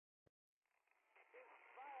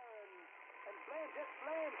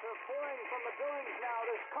are pouring from the buildings now.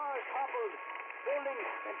 There's cars toppled, buildings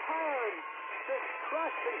entire just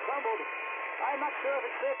crushed and crumbled. I'm not sure if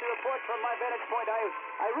it's safe to report from my vantage point.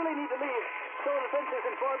 I really need to leave. Civil Defense has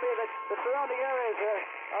informed me that the surrounding areas are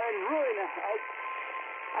in ruin.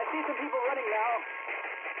 I see some people running now.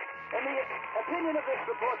 In the opinion of this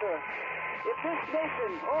reporter, if this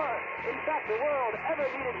nation, or in fact the world, ever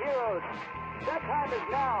needed heroes, that time is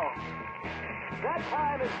now. That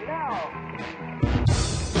time is now.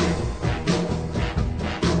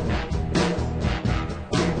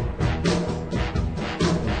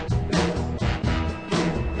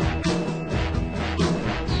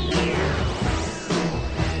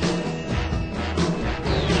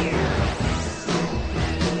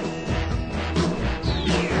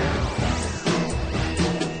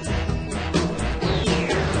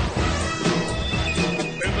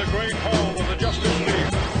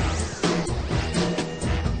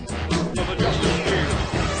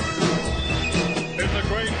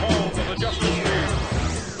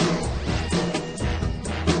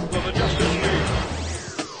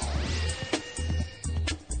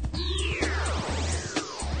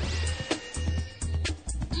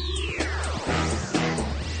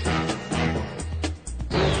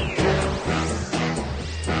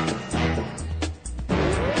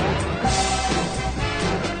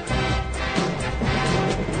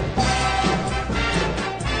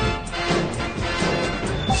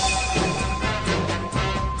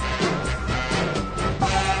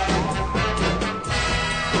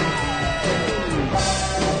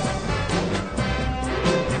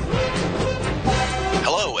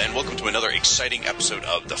 Exciting episode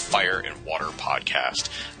of the Fire and Water Podcast.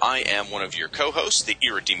 I am one of your co-hosts, the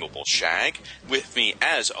irredeemable Shag. With me,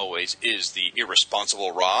 as always, is the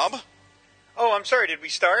irresponsible Rob. Oh, I'm sorry. Did we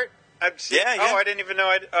start? Yeah. Oh, I didn't even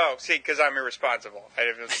know. Because I'm irresponsible. I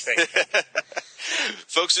didn't even think.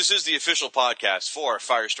 Folks, this is the official podcast for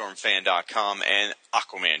FirestormFan.com and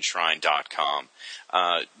AquamanShrine.com.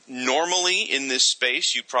 Normally, in this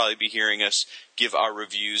space, you'd probably be hearing us give our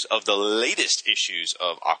reviews of the latest issues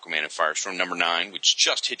of Aquaman and Firestorm number 9, which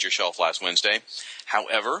just hit your shelf last Wednesday.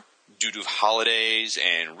 However, due to holidays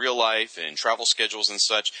and real life and travel schedules and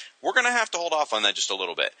such, we're going to have to hold off on that just a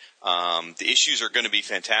little bit. The issues are going to be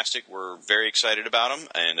fantastic. We're very excited about them.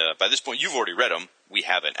 And by this point, you've already read them. We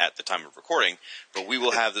haven't at the time of recording, but we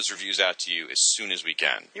will have those reviews out to you as soon as we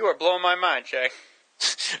can. You are blowing my mind, Jay.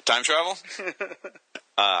 Time travel?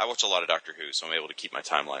 I watch a lot of Doctor Who, so I'm able to keep my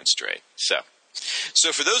timeline straight. So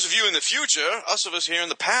for those of you in the future, us of us here in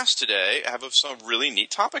the past today have some really neat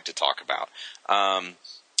topic to talk about.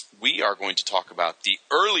 We are going to talk about the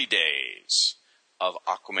early days of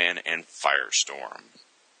Aquaman and Firestorm.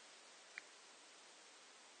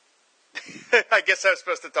 I guess I was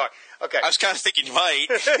supposed to talk. Okay. I was kind of thinking you might.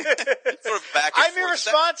 Sort of back and I'm forth.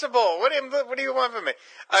 irresponsible. What do you want from me?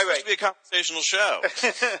 It's supposed to be a conversational show.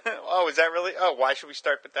 Oh, is that really? Oh, why should we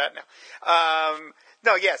start with that now?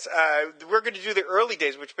 No, yes. We're going to do the early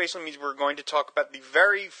days, which basically means we're going to talk about the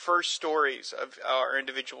very first stories of our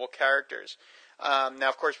individual characters. Now,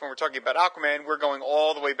 of course, when we're talking about Aquaman, we're going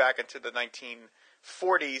all the way back into the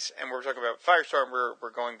 1940s, and when we're talking about Firestorm,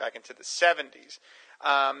 we're going back into the 70s.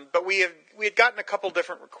 But we had gotten a couple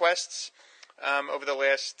different requests over the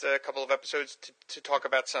last couple of episodes to talk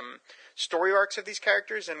about some story arcs of these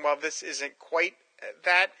characters, and while this isn't quite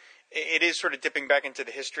that, it is sort of dipping back into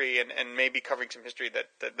the history and maybe covering some history that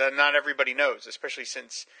not everybody knows, especially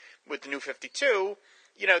since with the New 52,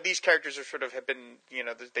 these characters are sort of have been,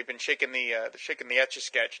 they've been shaking the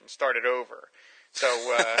Etch-a-Sketch and started over. So,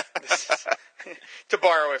 this is, to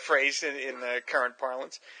borrow a phrase in the current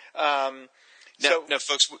parlance. Now,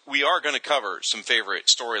 folks, we are going to cover some favorite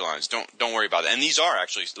storylines. Don't worry about it. And these are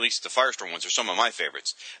actually, at least the Firestorm ones, are some of my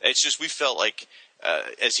favorites. It's just we felt like,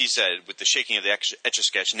 as he said, with the shaking of the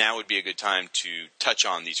Etch-a-Sketch, now would be a good time to touch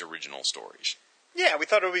on these original stories. Yeah, we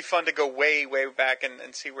thought it would be fun to go way, way back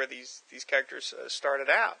and see where these characters started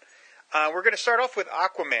out. We're going to start off with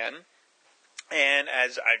Aquaman. And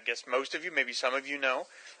as I guess most of you, maybe some of you know,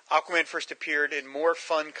 Aquaman first appeared in More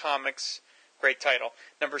Fun Comics. Great title.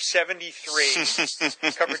 Number 73,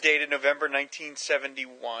 cover dated November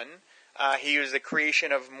 1971. He was the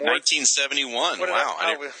creation of more... 1971, wow.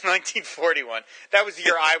 1941. That was the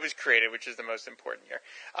year I was created, which is the most important year.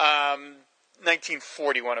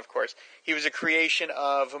 1941, of course. He was a creation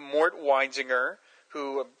of Mort Weinzinger,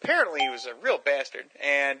 who apparently was a real bastard.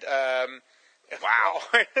 And... wow.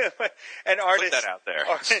 An artist... Put that out there.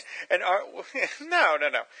 No.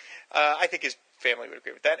 I think his family would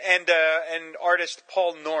agree with that. And artist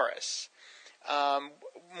Paul Norris.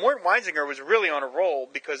 Mort Weinzinger was really on a roll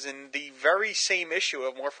because in the very same issue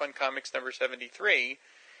of More Fun Comics number 73,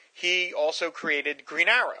 he also created Green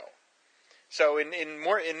Arrow. So in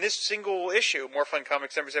this single issue, More Fun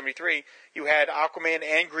Comics number 73, you had Aquaman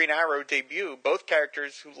and Green Arrow debut, both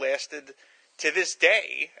characters who lasted to this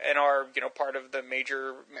day and are part of the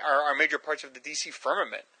major parts of the DC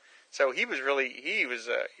firmament. So he was really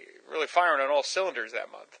firing on all cylinders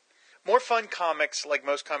that month. More Fun Comics, like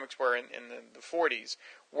most comics were in the 40s,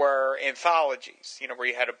 were anthologies, where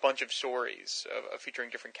you had a bunch of stories featuring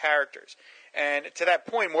different characters. And to that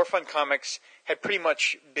point, More Fun Comics had pretty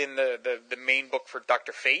much been the main book for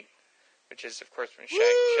Dr. Fate, which is, of course,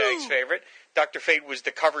 Shag's favorite. Dr. Fate was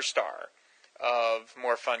the cover star of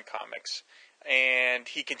More Fun Comics. And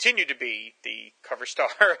he continued to be the cover star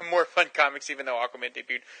of More Fun Comics, even though Aquaman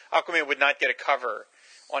debuted. Aquaman would not get a cover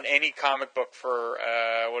on any comic book for,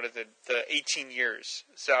 18 years.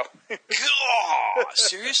 So.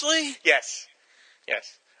 Seriously? Yes.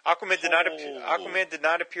 Aquaman did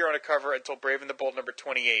not appear on a cover until Brave and the Bold number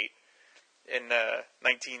 28 in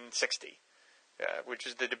 1960, which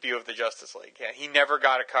is the debut of the Justice League. Yeah, he never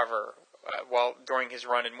got a cover during his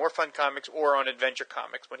run in More Fun Comics or on Adventure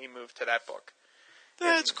Comics when he moved to that book.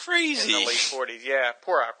 That's crazy. In the late 40s. Yeah,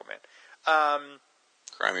 poor Aquaman.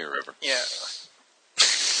 Cry me a river. Yeah.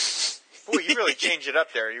 Boy, you really changed it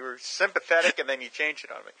up there. You were sympathetic, and then you changed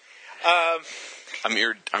it on me.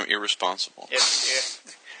 I'm irresponsible. Yeah.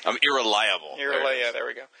 I'm irreliable. Yeah, there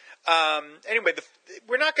we go. Anyway,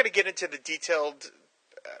 we're not going to get into the detailed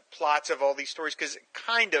plots of all these stories because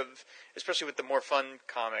especially with the More Fun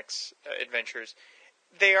Comics adventures,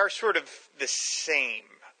 they are sort of the same.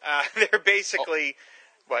 They're basically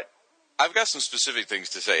what? I've got some specific things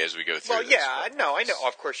to say as we go through this. Well, yeah, I know.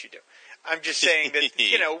 Of course you do. I'm just saying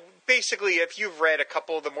that, basically if you've read a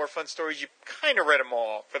couple of the More Fun stories, you kind of read them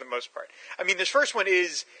all for the most part. I mean, this first one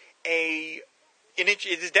is it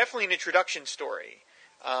is definitely an introduction story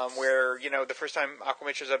where, the first time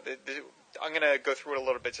Aquaman shows up, I'm going to go through it a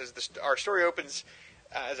little bit. It says our story opens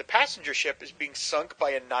as a passenger ship is being sunk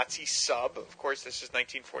by a Nazi sub. Of course, this is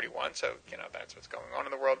 1941, so, that's what's going on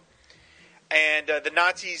in the world. And the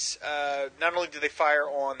Nazis, not only do they fire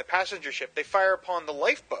on the passenger ship, they fire upon the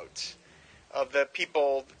lifeboats of the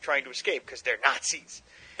people trying to escape because they're Nazis.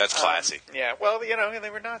 That's classy. Yeah, well, they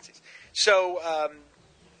were Nazis. So,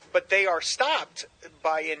 but they are stopped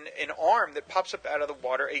by an arm that pops up out of the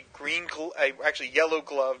water, actually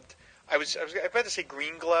yellow-gloved. I was about to say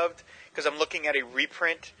green-gloved because I'm looking at a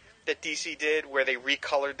reprint that DC did where they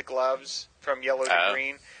recolored the gloves from yellow to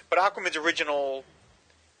green. But Aquaman's original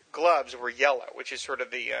gloves were yellow, which is sort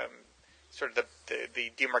of the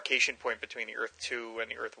demarcation point between the Earth 2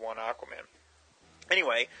 and the Earth 1 Aquaman.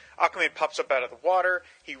 Anyway, Aquaman pops up out of the water.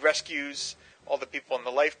 He rescues all the people in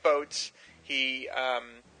the lifeboats. He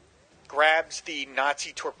grabs the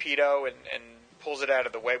Nazi torpedo and pulls it out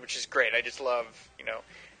of the way, which is great. I just love,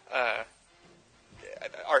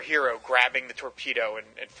 our hero grabbing the torpedo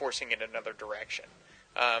and forcing it in another direction.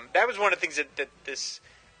 That was one of the things that this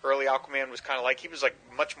early Aquaman was kind of like. He was like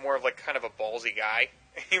much more of like kind of a ballsy guy.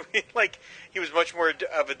 He was much more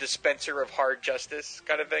of a dispenser of hard justice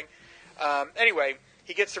kind of thing. Anyway,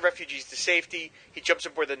 he gets the refugees to safety. He jumps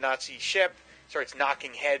aboard the Nazi ship, starts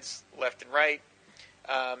knocking heads left and right.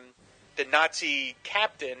 The Nazi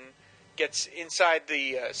captain gets inside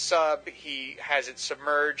the sub. He has it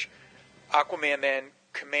submerge. Aquaman then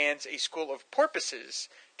commands a school of porpoises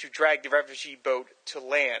to drag the refugee boat to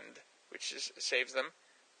land, which saves them.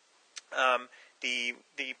 The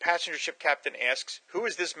passenger ship captain asks, "Who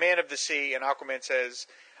is this man of the sea?" And Aquaman says,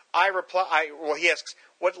 he asks,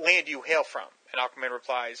 "What land do you hail from?" And Aquaman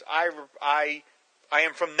replies, I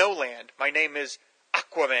am from no land. My name is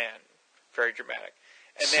Aquaman." Very dramatic.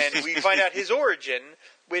 And then we find out his origin,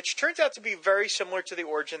 which turns out to be very similar to the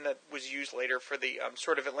origin that was used later for the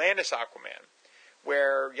sort of Atlantis Aquaman,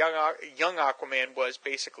 where young Aquaman was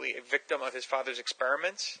basically a victim of his father's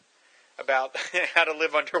experiments about how to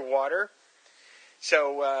live underwater.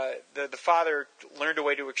 So the father learned a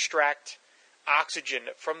way to extract oxygen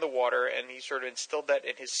from the water, and he sort of instilled that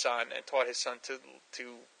in his son and taught his son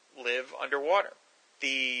to live underwater.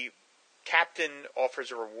 The captain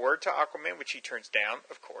offers a reward to Aquaman, which he turns down,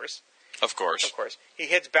 of course. Of course. He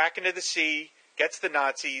heads back into the sea, gets the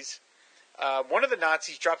Nazis. One of the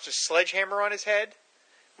Nazis drops a sledgehammer on his head,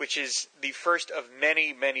 which is the first of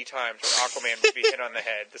many, many times where Aquaman would be hit on the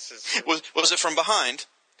head. Was it from behind?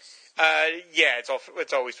 Yeah, it's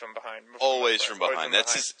always from behind. Always from behind.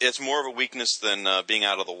 It's more of a weakness than being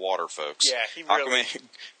out of the water, folks. Yeah, he really...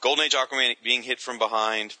 Golden Age Aquaman being hit from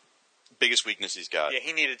behind, biggest weakness he's got. Yeah,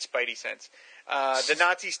 he needed Spidey sense. The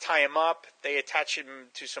Nazis tie him up. They attach him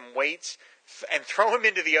to some weights and throw him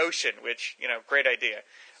into the ocean, which, great idea.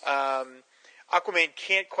 Aquaman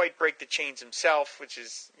can't quite break the chains himself, which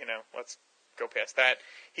is, let's go past that.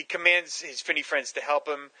 He commands his Finny friends to help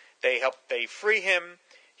him. They free him.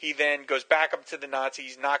 He then goes back up to the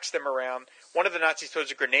Nazis, knocks them around. One of the Nazis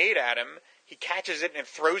throws a grenade at him. He catches it and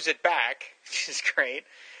throws it back, which is great,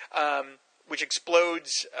 which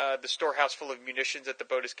explodes the storehouse full of munitions that the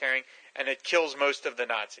boat is carrying, and it kills most of the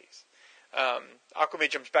Nazis. Aquaman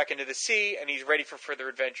jumps back into the sea, and he's ready for further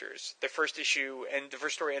adventures. The first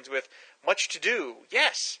story ends with, much to do,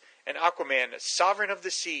 yes, and Aquaman, sovereign of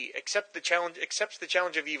the sea, accepts the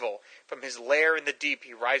challenge of evil. From his lair in the deep,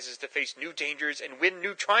 he rises to face new dangers and win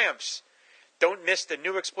new triumphs. Don't miss the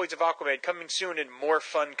new exploits of Aquaman coming soon in More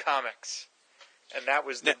Fun Comics. And that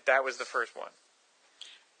was the first one.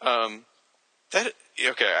 I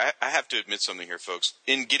have to admit something here, folks.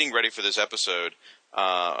 In getting ready for this episode,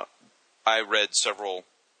 I read several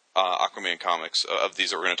Aquaman comics of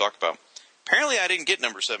these that we're going to talk about. Apparently, I didn't get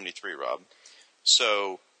number 73, Rob.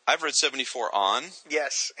 So I've read 74 on.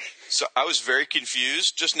 Yes. So I was very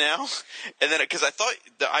confused just now, and then because I thought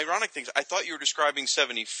the ironic thing is I thought you were describing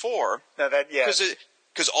 74. No,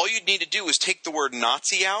 because all you'd need to do is take the word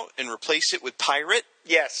Nazi out and replace it with pirate.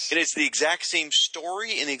 Yes. And it's the exact same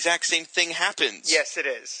story and the exact same thing happens. Yes, it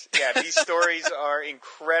is. Yeah, these stories are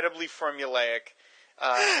incredibly formulaic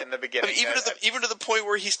in the beginning. I mean, even to the point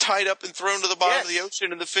where he's tied up and thrown to the bottom of the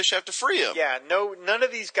ocean and the fish have to free him. Yeah, none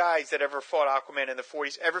of these guys that ever fought Aquaman in the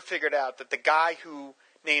 40s ever figured out that the guy who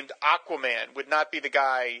named Aquaman would not be the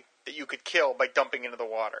guy that you could kill by dumping into the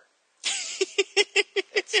water.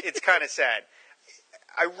 It's kind of sad.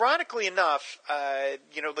 Ironically enough, like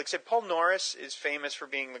I said, Paul Norris is famous for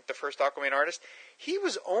being like the first Aquaman artist. He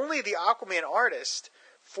was only the Aquaman artist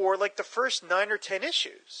for like the first 9 or 10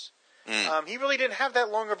 issues. He really didn't have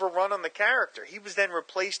that long of a run on the character. He was then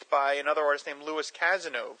replaced by another artist named Louis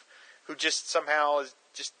Cazenove, who just somehow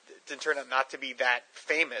didn't turn out not to be that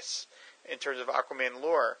famous in terms of Aquaman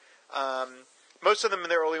lore. Most of them in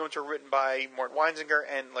the early ones were written by Mort Weinzinger,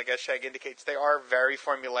 and like as Shag indicates, they are very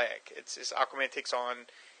formulaic. It's Aquaman takes on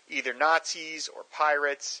either Nazis or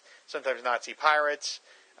pirates, sometimes Nazi pirates.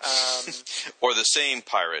 Or the same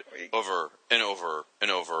pirate over and over and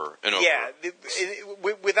over and over. Yeah,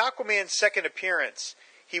 with Aquaman's second appearance,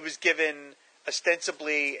 he was given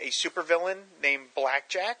ostensibly a supervillain named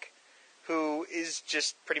Blackjack, who is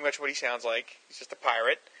just pretty much what he sounds like. He's just a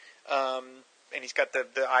pirate. And he's got the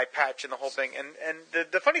eye patch and the whole thing. And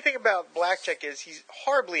the funny thing about Blackjack is he's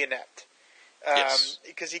horribly inept. Yes.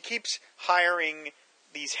 Because he keeps hiring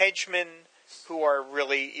these henchmen who are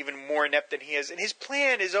really even more inept than he is. And his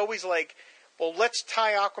plan is always like, well, let's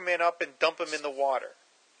tie Aquaman up and dump him in the water.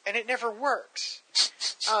 And it never works.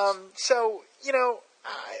 As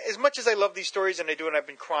much as I love these stories, and I do, and I've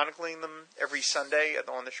been chronicling them every Sunday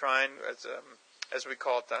on the Shrine, as we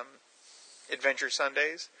call it, Adventure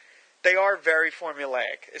Sundays, they are very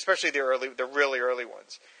formulaic, especially the really early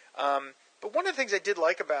ones. But one of the things I did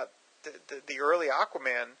like about the early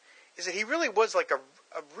Aquaman is that he really was like a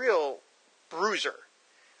real bruiser.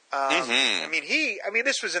 I mean,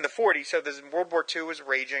 this was in the 40s, so World War II was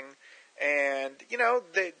raging, and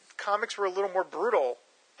the comics were a little more brutal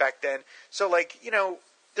back then. So,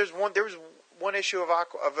 there was one issue of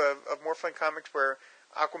More Fun Comics where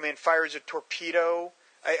Aquaman fires a torpedo,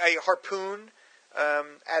 a harpoon,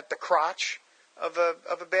 at the crotch of a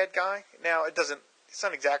bad guy. Now, it's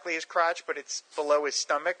not exactly his crotch, but it's below his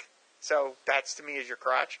stomach. So that's to me is your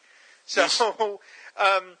crotch. So,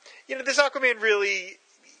 this Aquaman really,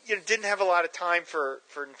 didn't have a lot of time for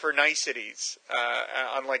niceties,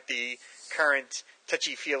 unlike the current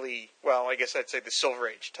touchy-feely, well, I guess I'd say the Silver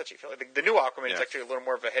Age touchy-feely. The new Aquaman is actually a little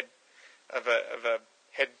more of a head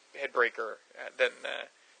breaker than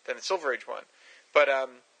the Silver Age one. But,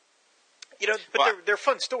 they're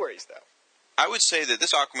fun stories, though. I would say that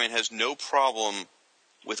this Aquaman has no problem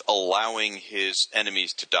with allowing his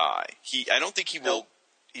enemies to die. I don't think he will.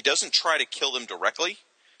 He doesn't try to kill them directly.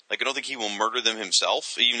 Like, I don't think he will murder them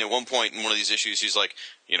himself. Even at one point in one of these issues, he's like,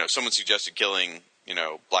 someone suggested killing,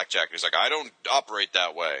 Blackjack. And he's like, I don't operate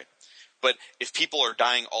that way. But if people are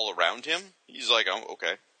dying all around him, he's like, oh,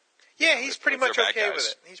 okay. Yeah, he's pretty much okay with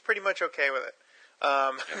it. He's pretty much okay with it.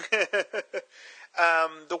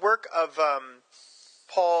 The work of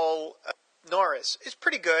Paul Norris is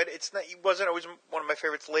pretty good. He wasn't always one of my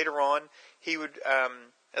favorites. Later on, he would,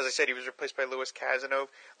 as I said, he was replaced by Louis Cazenove.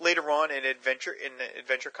 Later on in Adventure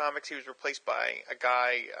Comics, he was replaced by a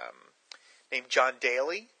guy named John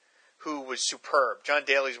Daly, who was superb. John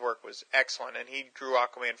Daly's work was excellent, and he drew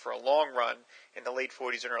Aquaman for a long run in the late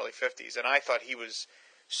 40s and early 50s, and I thought he was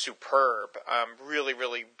superb. Really,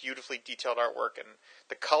 really beautifully detailed artwork, and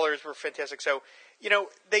the colors were fantastic. So,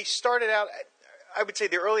 they started out, I would say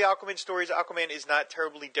the early Aquaman stories, Aquaman is not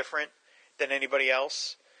terribly different than anybody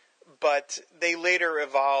else, but they later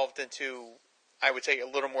evolved into, I would say, a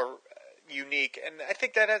little more unique, and I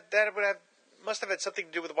think that must have had something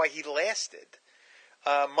to do with why he lasted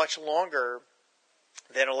much longer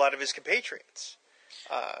than a lot of his compatriots.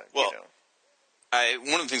 Well,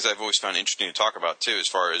 one of the things I've always found interesting to talk about too, as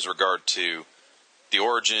far as regard to the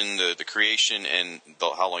origin, the creation, and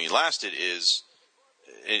how long he lasted, is,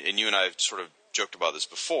 and you and I have sort of joked about this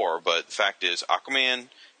before, but the fact is, Aquaman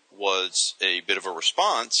was a bit of a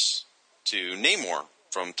response to Namor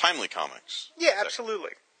from Timely Comics. Yeah,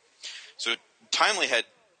 absolutely. So Timely had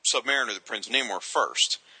Submariner, the Prince of Namor,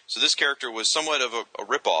 first. So this character was somewhat of a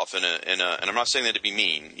ripoff, and I'm not saying that to be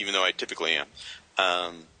mean, even though I typically am.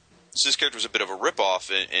 So this character was a bit of a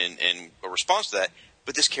ripoff and a response to that,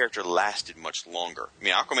 but this character lasted much longer. I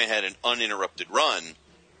mean, Aquaman had an uninterrupted run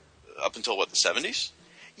up until, what, the 70s?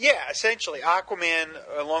 Yeah, essentially. Aquaman,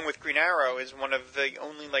 along with Green Arrow, is one of the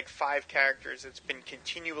only, 5 characters that's been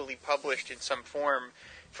continually published in some form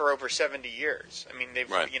for over 70 years. I mean, they've,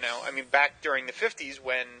 back during the 50s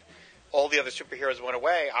when all the other superheroes went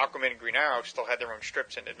away, Aquaman and Green Arrow still had their own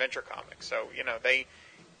strips in Adventure Comics. So,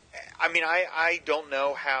 I don't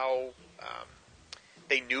know how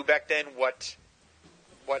they knew back then what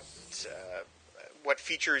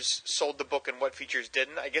features sold the book and what features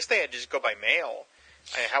didn't. I guess they had to just go by mail.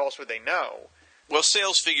 How else would they know? Well,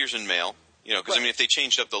 sales figures in mail, because if they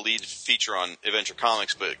changed up the lead feature on Adventure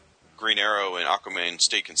Comics, but Green Arrow and Aquaman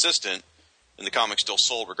stayed consistent, and the comic still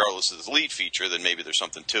sold regardless of the lead feature, then maybe there's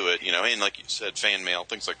something to it, and like you said, fan mail,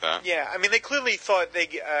 things like that. Yeah, I mean, they clearly thought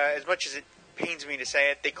as much as it pains me to say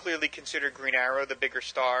it, they clearly considered Green Arrow the bigger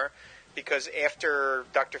star, because after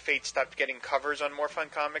Dr. Fate stopped getting covers on More Fun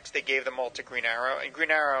Comics, they gave them all to Green Arrow, and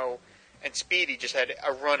Green Arrow and Speedy just had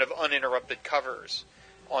a run of uninterrupted covers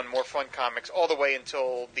on More Fun Comics all the way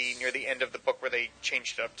until near the end of the book, where they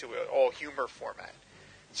changed it up to an all humor format.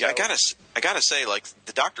 So, yeah, I gotta say,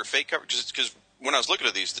 the Dr. Fate cover, because when I was looking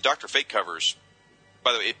at these, the Dr. Fate covers,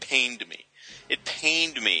 by the way, it pained me. It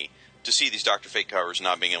pained me to see these Dr. Fate covers and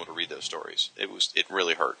not being able to read those stories. It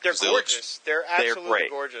really hurt. They're gorgeous. They're absolutely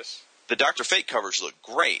gorgeous. The Dr. Fate covers look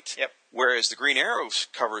great. Yep. Whereas the Green Arrow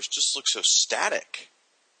covers just look so static.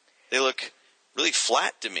 They look really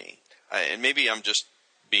flat to me. And maybe I'm just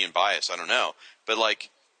being biased, I don't know. But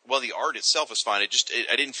the art itself is fine.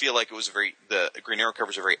 I didn't feel like it was the Green Arrow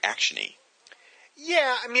covers are very actiony.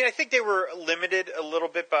 Yeah, I mean, I think they were limited a little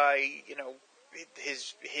bit by,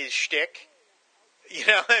 his shtick.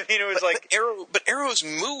 I mean, it was But arrows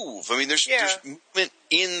move. I mean, there's movement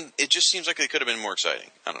in. It just seems like they could have been more exciting.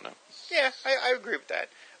 I don't know. Yeah, I agree with that.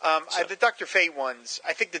 The Dr. Fate ones,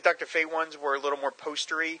 I think the Dr. Fate ones were a little more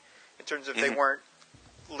postery in terms of they weren't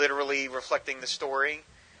literally reflecting the story,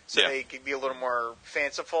 so they could be a little more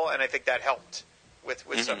fanciful, and I think that helped with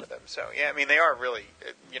some of them. So yeah, I mean, they are really,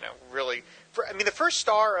 really. The first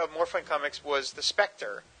star of More Fun Comics was the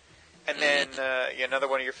Spectre, and then another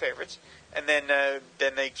one of your favorites, and then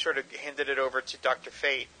they sort of handed it over to Dr.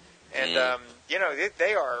 Fate, and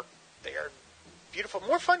they are beautiful.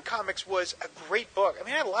 More Fun Comics was a great book. I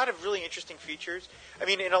mean, it had a lot of really interesting features. I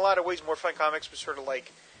mean, in a lot of ways, More Fun Comics was sort of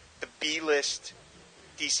like the B-list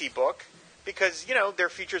DC book, because, their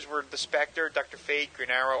features were the Spectre, Dr. Fate, Green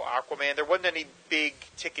Arrow, Aquaman. There wasn't any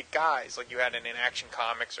big-ticket guys like you had in Action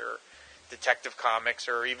Comics or Detective Comics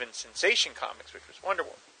or even Sensation Comics, which was Wonder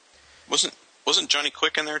Woman. Wasn't Johnny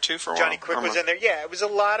Quick in there, too, for a while? Johnny Quick was in there, yeah. It was a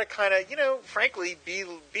lot of kind of, frankly,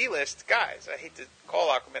 B-list guys. I hate to call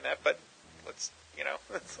Aquaman that, but let's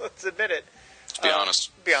admit it. Let's be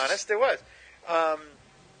honest. Be honest, it was.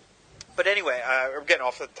 But anyway, we're getting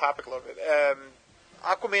off the topic a little bit.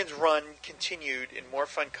 Aquaman's run continued in More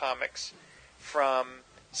Fun Comics from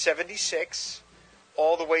 76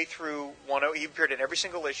 all the way through he appeared in every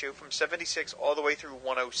single issue from 76 all the way through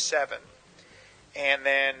 107. And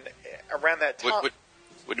then around that time...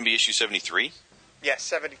 Wouldn't it be issue 73? Yes,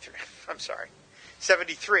 73. I'm sorry.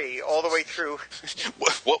 73 all the way through...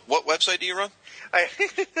 What website do you run?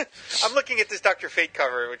 I'm looking at this Dr. Fate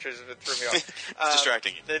cover, which threw me off. It's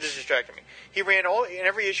distracting you. It is distracting me. He ran in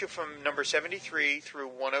every issue from number 73 through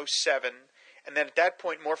 107, and then at that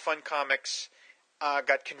point, More Fun Comics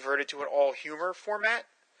got converted to an all-humor format,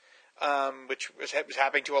 which was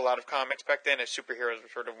happening to a lot of comics back then as superheroes were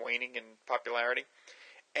sort of waning in popularity.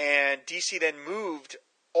 And DC then moved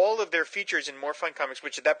all of their features in More Fun Comics,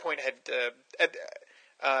 which at that point had it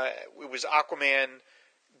was Aquaman,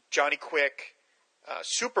 Johnny Quick,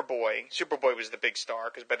 Superboy. Superboy was the big star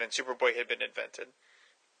because by then Superboy had been invented,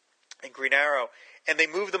 and Green Arrow, and they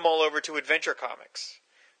moved them all over to Adventure Comics.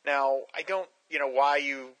 Now, I don't, why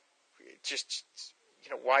you just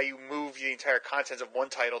why you move the entire contents of one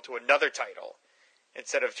title to another title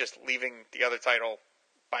instead of just leaving the other title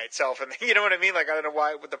by itself. And you know what I mean? Like, I don't know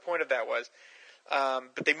what the point of that was.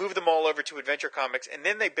 But they moved them all over to Adventure Comics, and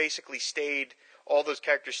then they basically all those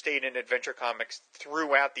characters stayed in Adventure Comics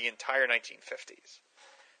throughout the entire 1950s.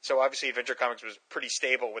 So obviously Adventure Comics was pretty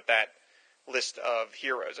stable with that list of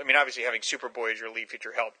heroes. I mean, obviously having Superboy as your lead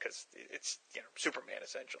feature helped because it's Superman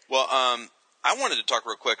essentially. Well, I wanted to talk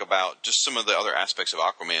real quick about just some of the other aspects of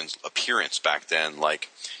Aquaman's appearance back then. Like,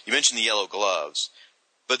 you mentioned the yellow gloves,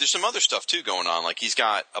 but there's some other stuff too going on. Like, he's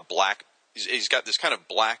got this kind of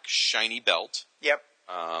black shiny belt. Yep.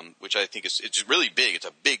 Which I think it's really big. It's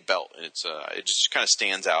a big belt, and it just kind of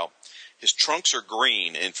stands out. His trunks are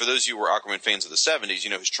green, and for those of you who were Aquaman fans of the 70s,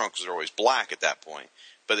 his trunks were always black at that point.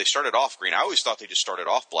 But they started off green. I always thought they just started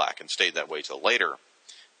off black and stayed that way till later.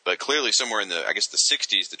 But clearly somewhere in the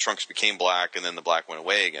 60s, the trunks became black, and then the black went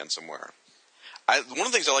away again somewhere. One of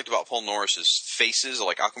the things I liked about Paul Norris's faces,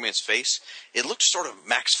 like Aquaman's face, it looked sort of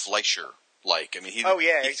Max Fleischer-like. I mean,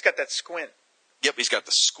 he's got that squint. Yep, he's got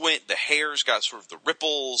the squint. The hair's got sort of the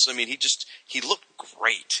ripples. I mean, he looked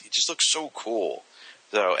great. He just looked so cool.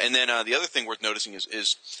 So, and then the other thing worth noticing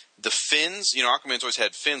is the fins. Aquaman's always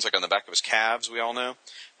had fins like on the back of his calves. We all know.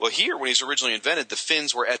 Well, here when he was originally invented, the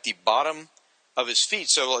fins were at the bottom of his feet,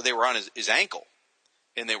 so they were on his ankle,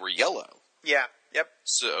 and they were yellow. Yeah. Yep.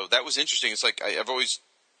 So that was interesting. It's like I've always,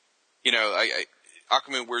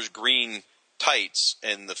 Aquaman wears green tights,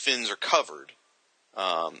 and the fins are covered.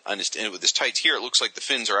 And with his tights here, it looks like the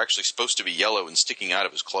fins are actually supposed to be yellow and sticking out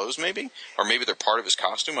of his clothes, maybe, or maybe they're part of his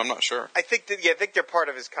costume. I'm not sure. I think they're part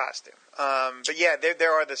of his costume. But yeah,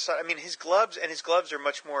 there are his gloves are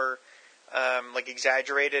much more like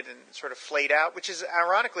exaggerated and sort of flayed out, which is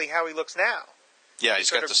ironically how he looks now. Yeah,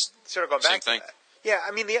 he's got this sort of going back thing. to that. Yeah,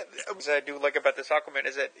 I mean, what I do like about this Aquaman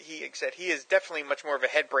is that he is definitely much more of a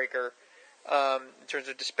headbreaker in terms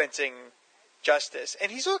of dispensing justice,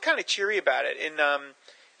 and he's all kind of cheery about it.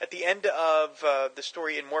 At the end of the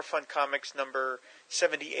story in More Fun Comics number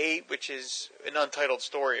 78, which is an untitled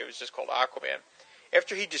story, it was just called Aquaman.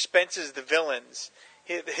 After he dispenses the villains,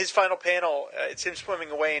 his final panel, it's him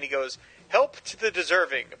swimming away, and he goes, "Help to the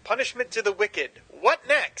deserving, punishment to the wicked. What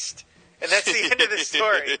next?" And that's the end of the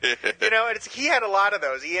story. And he had a lot of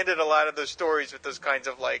those. He ended a lot of those stories with those kinds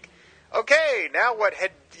of like, okay, now what?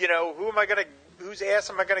 Whose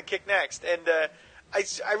ass am I going to kick next? And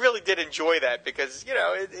I really did enjoy that because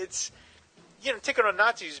it's taking on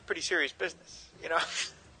Nazis is pretty serious business.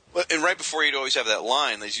 Well, and right before he'd always have that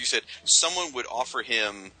line, as you said, someone would offer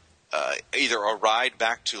him either a ride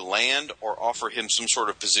back to land or offer him some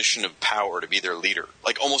sort of position of power to be their leader.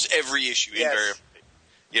 Like almost every issue, yes.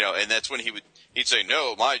 And that's when he'd say,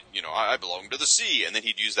 "No, I belong to the sea," and then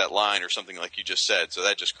he'd use that line or something like you just said. So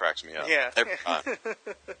that just cracks me up. Yeah. Every time.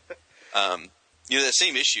 That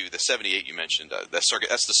same issue, the 78 you mentioned, that's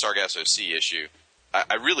the Sargasso Sea issue.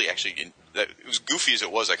 I really actually, it was goofy as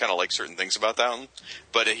it was, I kind of like certain things about that one.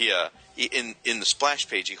 But he in the splash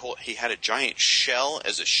page, he had a giant shell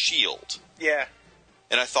as a shield. Yeah.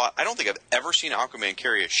 And I thought, I don't think I've ever seen Aquaman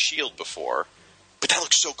carry a shield before, but that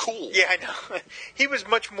looks so cool. Yeah, I know. He was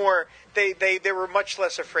much more. They were much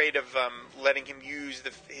less afraid of letting him use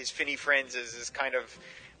his Finney friends as this kind of.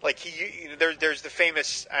 Like there's the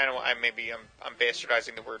famous. I'm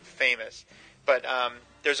bastardizing the word famous, but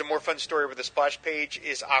there's a More Fun story where the splash page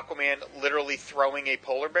is Aquaman literally throwing a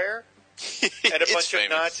polar bear at a bunch of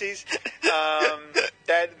Nazis.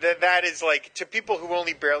 That is like, to people who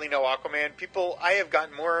only barely know Aquaman. I have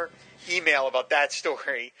gotten more email about that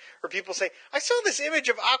story where people say, "I saw this image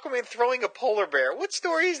of Aquaman throwing a polar bear. What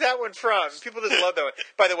story is that one from?" People just love that one.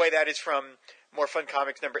 By the way, that is from More Fun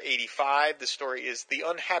Comics number 85. The story is The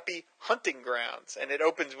Unhappy Hunting Grounds, and it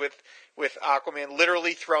opens with Aquaman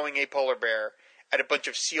literally throwing a polar bear at a bunch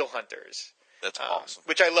of seal hunters. That's awesome.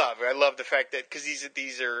 Which I love. I love the fact that, because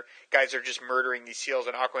these are guys are just murdering these seals,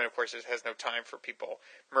 and Aquaman, of course, has no time for people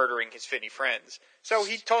murdering his Finney friends. So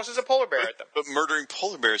he tosses a polar bear at them. But murdering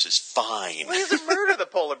polar bears is fine. Well, he doesn't murder the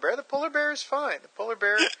polar bear. The polar bear is fine. The polar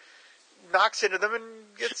bear knocks into them and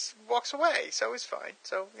walks away, so he's fine.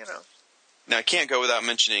 So, Now, I can't go without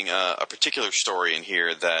mentioning a particular story in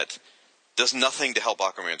here that does nothing to help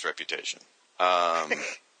Aquaman's reputation.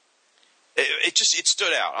 It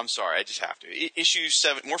stood out. I'm sorry, I just have to. Issue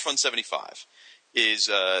 7, More Fun 75, is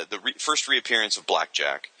the first reappearance of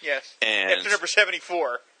Blackjack. Yes. And after number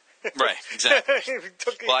 74. Right, exactly.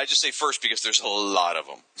 Well, I just say first because there's a lot of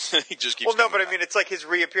them. He just keeps. Well, no, but back. I mean, it's like his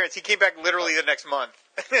reappearance. He came back literally the next month.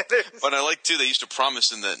 But I like too. They used to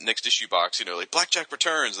promise in the next issue box, like Blackjack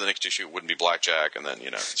returns. And the next issue it wouldn't be Blackjack, and then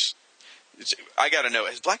I got to know,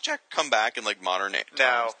 has Blackjack come back in like modern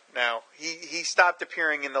times? No. He stopped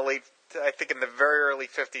appearing in the I think in the very early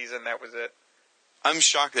 50s, and that was it. I'm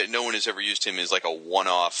shocked that no one has ever used him as like a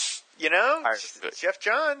one-off. You know, Jeff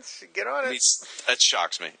Johns, get on it. That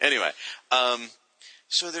shocks me. Anyway,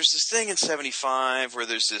 so there's this thing in 75 where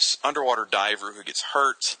there's this underwater diver who gets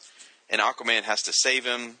hurt, and Aquaman has to save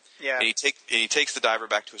him. Yeah. And he takes the diver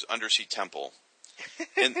back to his undersea temple.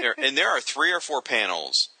 and there are 3 or 4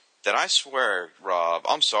 panels that I swear, Rob,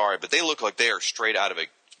 I'm sorry, but they look like they are straight out of a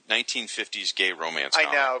 1950s gay romance comic.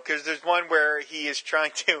 I know, because there's one where Aquaman is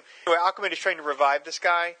trying to revive this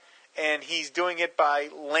guy, and he's doing it by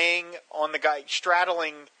laying on the guy,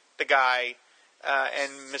 straddling the guy,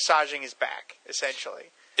 and massaging his back,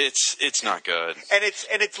 essentially. It's not good. And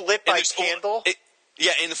it's lit by candle.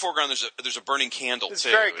 Yeah, in the foreground there's a burning candle too. It's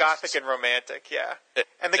very gothic and romantic, yeah.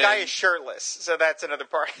 And the guy is shirtless, so that's another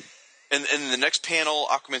part. And in the next panel,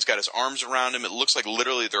 Aquaman's got his arms around him. It looks like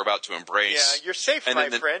literally they're about to embrace. Yeah, you're safe, my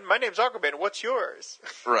friend. My name's Aquaman. What's yours?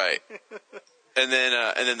 Right. and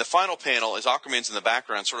then the final panel is Aquaman's in the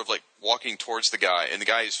background, sort of like walking towards the guy, and the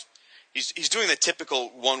guy's he's doing the typical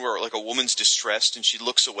one where like a woman's distressed and she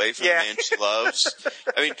looks away from the man she loves.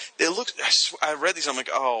 I mean, I read these. I'm like,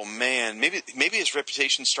 oh man, maybe his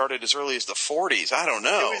reputation started as early as the 40s. I don't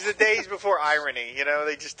know. It was the days before irony. You know,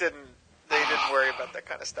 they didn't worry about that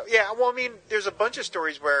kind of stuff. Yeah, well, I mean, there's a bunch of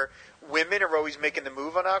stories where women are always making the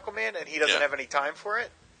move on Aquaman, and he doesn't have any time for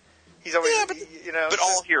it. He's always, But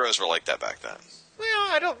all heroes were like that back then. Well,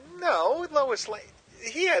 I don't know. Lois Lane.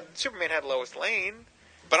 Superman had Lois Lane.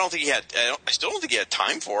 But I still don't think he had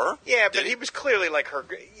time for her. Yeah, but he was clearly like her.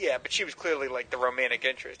 Yeah, but she was clearly like the romantic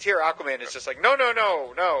interest. Here, Aquaman is just like, no,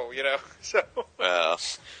 you know. So,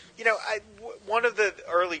 you know, one of the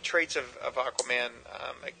early traits of Aquaman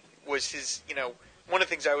was his, you know, one of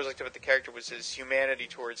the things I always liked about the character was his humanity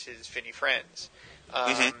towards his finny friends.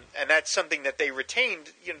 And that's something that they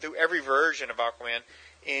retained, you know, through every version of Aquaman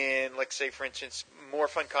in, like, say, for instance, More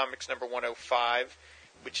Fun Comics number 105,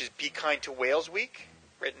 which is Be Kind to Whales Week,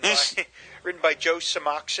 written by Joe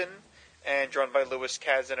Samoxon and drawn by Louis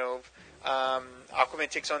Casanova. Aquaman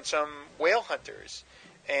takes on some whale hunters.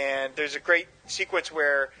 And there's a great sequence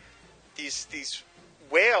where these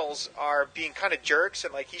whales are being kind of jerks,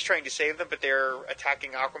 and like he's trying to save them, but they're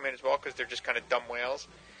attacking Aquaman as well because they're just kind of dumb whales.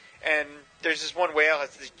 And there's this one whale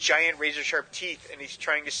has these giant razor-sharp teeth, and he's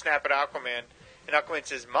trying to snap at Aquaman. And Aquaman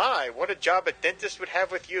says, "My, what a job a dentist would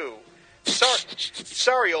have with you.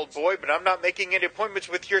 Sorry, old boy, but I'm not making any appointments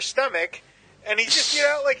with your stomach." And he's just, you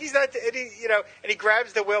know, like he's not, and he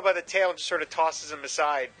grabs the whale by the tail and just sort of tosses him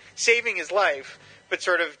aside, saving his life, but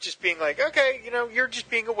sort of just being like, okay, you know, you're just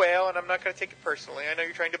being a whale, and I'm not going to take it personally. I know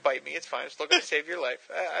you're trying to bite me. It's fine. I'm still going to save your life.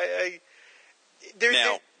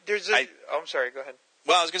 I'm sorry. Go ahead.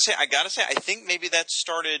 Well, I was going to say, I got to say, I think maybe that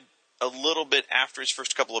started a little bit after his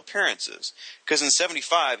first couple appearances. Because in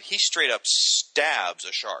 75, he straight up stabs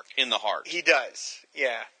a shark in the heart. He does,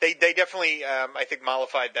 yeah. They definitely, I think,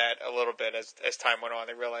 mollified that a little bit as time went on.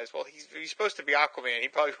 They realized, well, he's supposed to be Aquaman. He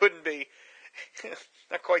probably wouldn't be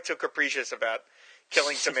not quite so capricious about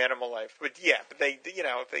killing some animal life. But yeah, but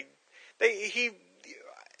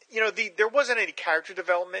there wasn't any character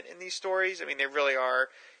development in these stories. I mean, they really are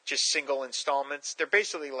just single installments. They're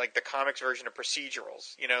basically like the comics version of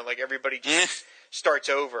procedurals. You know, like everybody just starts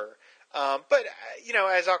over. But you know,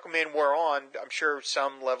 as Aquaman wore on, I'm sure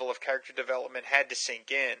some level of character development had to sink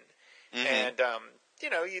in, and you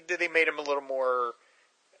know, they made him a little more,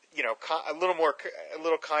 you know, a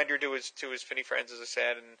little kinder to his finny friends, as I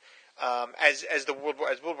said, and as World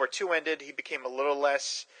War II ended, he became a little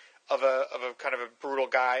less of a kind of a brutal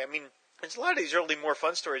guy. I mean, there's a lot of these early More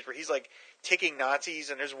Fun stories where he's like taking Nazis,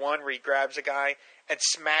 and there's one where he grabs a guy and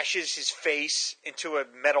smashes his face into a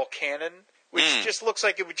metal cannon, which just looks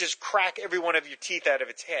like it would just crack every one of your teeth out of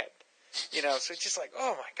its head. You know, so it's just like,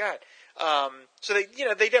 oh my god. So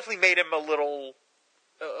they definitely made him a little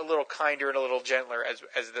kinder and a little gentler as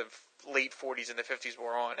the late 40s and the 50s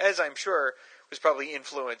wore on, as I'm sure was probably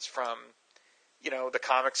influenced from, you know, the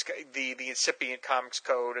comics, the incipient comics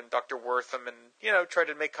code and Dr. Wortham, and, you know, tried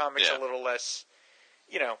to make comics a little less,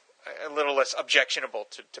 you know, a little less objectionable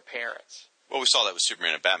to parents. Well, we saw that with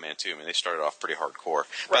Superman and Batman, too. I mean, they started off pretty hardcore.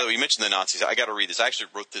 Right. By the way, you mentioned the Nazis. I got to read this. I actually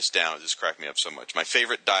wrote this down. It just cracked me up so much. My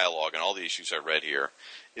favorite dialogue in all the issues I read here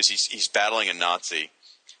is he's battling a Nazi,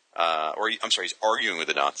 he's arguing with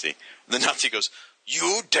a Nazi. The Nazi goes,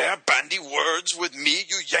 "You dare bandy words with me,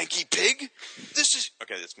 you Yankee pig? This is..."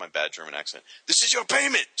 Okay, that's my bad German accent. "This is your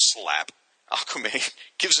payment." Slap. Aquaman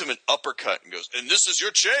gives him an uppercut and goes, "And this is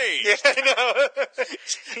your change." Yeah, I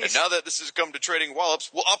know. And now that this has come to trading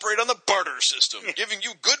wallops, we'll operate on the barter system, giving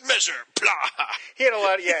you good measure. Blah. He had a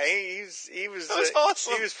lot. Yeah, he was. That was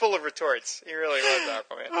awesome. He was full of retorts. He really was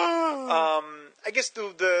Aquaman. I guess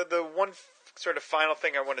the one sort of final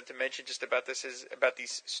thing I wanted to mention just about this is about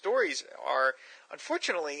these stories are,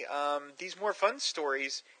 unfortunately, these More Fun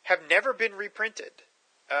stories have never been reprinted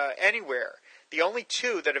anywhere. The only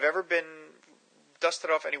two that have ever been dusted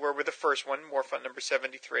off anywhere were the first one, More Fun number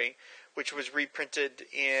 73, which was reprinted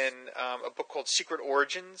in a book called Secret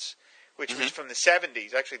Origins, which was from the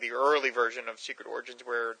 70s, actually the early version of Secret Origins,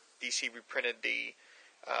 where DC reprinted the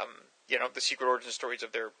Secret Origin stories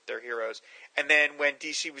of their heroes. And then when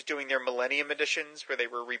DC was doing their Millennium editions, where they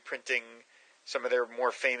were reprinting some of their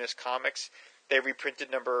more famous comics, they reprinted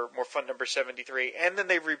More Fun number 73, and then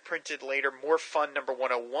they reprinted later More Fun number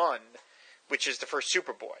 101, which is the first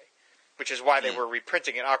Superboy, which is why they were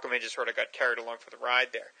reprinting it. Aquaman just sort of got carried along for the ride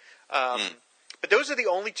there. But those are the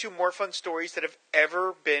only two More Fun stories that have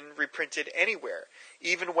ever been reprinted anywhere.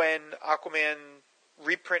 Even when Aquaman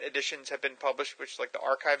reprint editions have been published, which is like the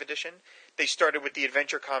archive edition, they started with the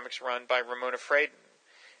Adventure Comics run by Ramona Fradon.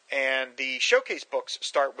 And the showcase books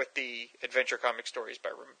start with the Adventure Comics stories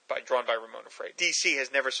drawn by Ramona Fradon. DC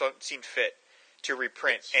has never seen fit to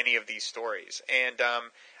reprint any of these stories. And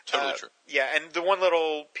Totally true. yeah, and the one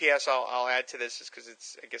little PS I'll add to this is because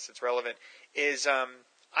I guess it's relevant, is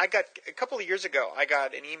I got, a couple of years ago, I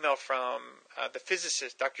got an email from the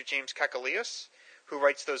physicist, Dr. James Kakalios, who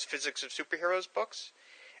writes those Physics of Superheroes books.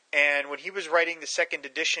 And when he was writing the second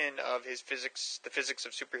edition of his the Physics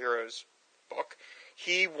of Superheroes book,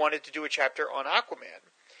 he wanted to do a chapter on Aquaman.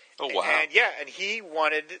 Oh, wow. And he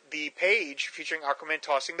wanted the page featuring Aquaman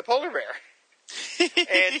tossing the polar bear.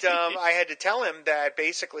 And I had to tell him that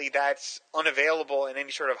basically that's unavailable in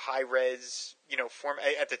any sort of high-res, form.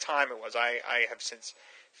 At the time it was. I have since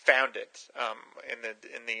found it in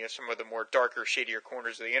the some of the more darker, shadier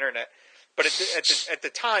corners of the internet. But at the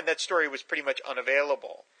time, that story was pretty much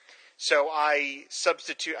unavailable. So I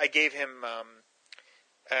gave him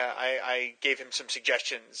I gave him some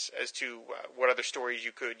suggestions as to what other stories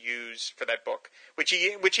you could use for that book, which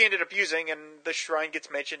he ended up using, and the Shrine gets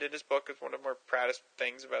mentioned in his book as one of the more proudest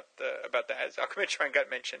things about the as Aquaman Shrine got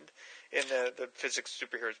mentioned in the Physics of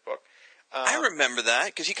Superheroes book. I remember that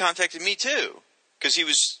because he contacted me too. Because he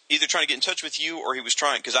was either trying to get in touch with you or he was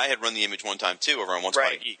trying, because I had run the Image one time too over on Once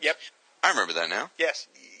Upon a Geek. Yep. I remember that now. Yes.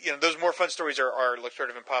 Those More Fun stories are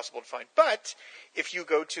sort of impossible to find. But if you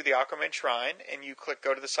go to the Aquaman Shrine and you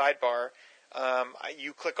go to the sidebar,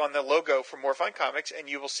 you click on the logo for More Fun Comics, and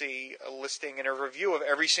you will see a listing and a review of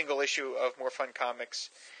every single issue of More Fun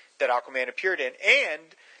Comics that Aquaman appeared in,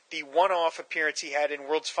 and the one-off appearance he had in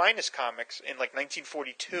World's Finest Comics in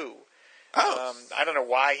 1942. Oh. I don't know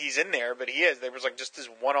why he's in there, but he is. There was just this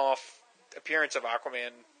one-off appearance of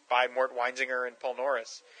Aquaman by Mort Weinzinger and Paul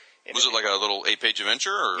Norris. Was it like a little 8-page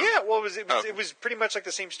adventure? Or? Yeah, well, it was pretty much like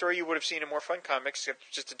the same story you would have seen in More Fun Comics,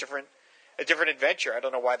 except just a different adventure. I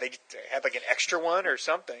don't know why they had an extra one or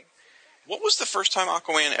something. What was the first time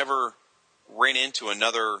Aquaman ever ran into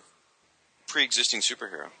another pre-existing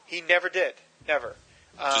superhero? He never did. Never.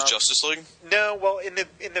 Just Justice League? No, well, in the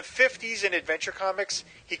 50s in Adventure Comics,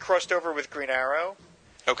 he crossed over with Green Arrow.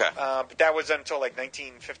 Okay. But that was until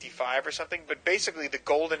 1955 or something. But basically, the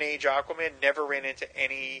Golden Age Aquaman never ran into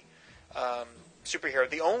any superhero.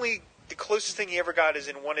 The closest thing he ever got is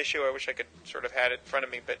in one issue. I wish I could sort of had it in front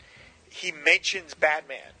of me, but he mentions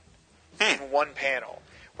Batman in one panel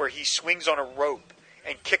where he swings on a rope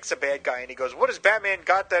and kicks a bad guy, and he goes, "What does Batman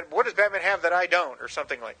have that I don't?" or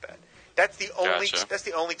something like that. That's the only. Gotcha. That's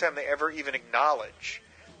the only time they ever even acknowledge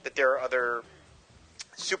that there are other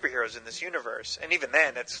superheroes in this universe. And even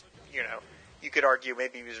then, that's you could argue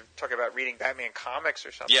maybe he was talking about reading Batman comics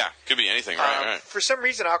or something. Yeah, could be anything, right? For some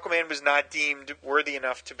reason, Aquaman was not deemed worthy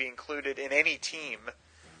enough to be included in any team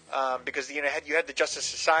because you had the Justice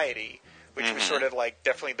Society, which was sort of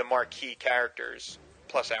definitely the marquee characters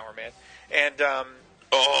plus Hourman, and that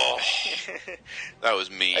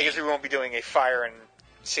was me. I guess we won't be doing a Fire and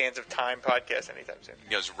Sands of Time podcast anytime soon.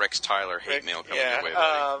 You guys, Rex Tyler hate mail coming your way,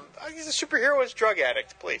 buddy. He's a superhero as drug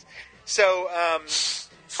addict, please. So,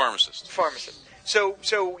 Pharmacist.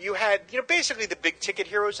 So you had, basically the big ticket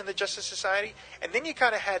heroes in the Justice Society, and then you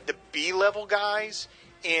kind of had the B-level guys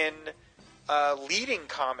in leading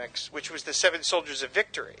comics, which was the Seven Soldiers of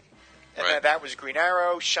Victory. And that was Green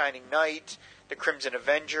Arrow, Shining Knight, the Crimson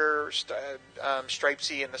Avenger,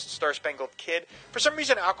 Stripesy, and the Star-Spangled Kid. For some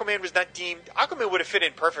reason, Aquaman was not deemed... Aquaman would have fit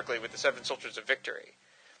in perfectly with the Seven Soldiers of Victory.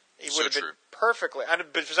 He would have been perfectly...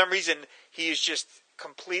 But for some reason, he is just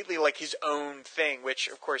completely like his own thing, which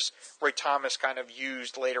of course Roy Thomas kind of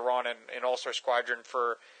used later on in All-Star Squadron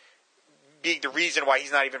for being the reason why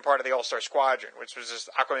he's not even part of the All-Star Squadron, which was just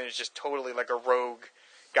Aquaman is just totally like a rogue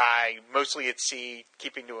guy, mostly at sea,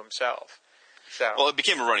 keeping to himself. So, well, it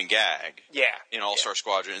became a running gag. Yeah. In All-Star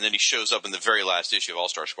Squadron, and then he shows up in the very last issue of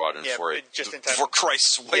All-Star Squadron before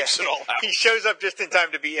Crisis wipes it all out. He shows up just in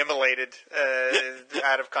time to be immolated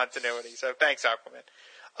out of continuity. So thanks, Aquaman.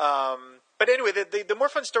 But anyway, the more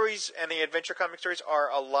fun stories and the adventure comic stories are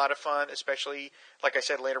a lot of fun, especially, like I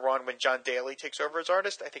said, later on when John Daly takes over as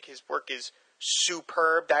artist. I think his work is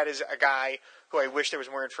superb. That is a guy who I wish there was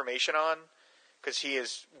more information on, because he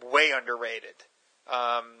is way underrated.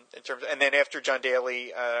 And then after John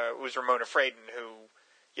Daly was Ramona Fradon,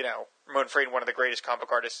 Ramona Fradon, one of the greatest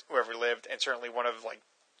comic artists who ever lived, and certainly one of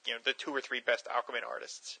the 2 or 3 best Aquaman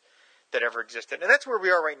artists that ever existed. And that's where we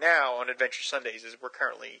are right now on Adventure Sundays. Is we're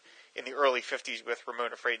currently in the early 50s with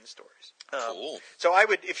Ramona Fradon stories. Cool. So I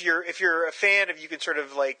would, if you're a fan, if you could sort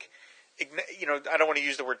of I don't want to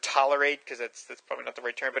use the word tolerate because that's probably not the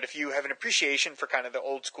right term, but if you have an appreciation for kind of the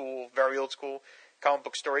old school, very old school comic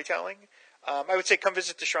book storytelling, I would say come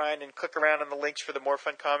visit the Shrine and click around on the links for the more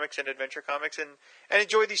fun comics and adventure comics and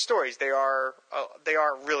enjoy these stories. They are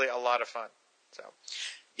really a lot of fun. So.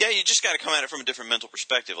 Yeah, you just got to come at it from a different mental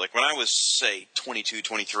perspective. Like when I was, say, 22,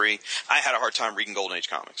 23, I had a hard time reading Golden Age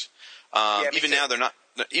comics. Even now they're not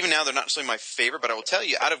necessarily my favorite, but I will tell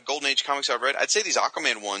you, out of Golden Age comics I've read, I'd say these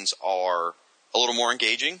Aquaman ones are a little more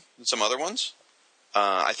engaging than some other ones.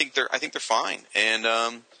 I think they're fine,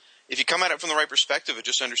 and if you come at it from the right perspective of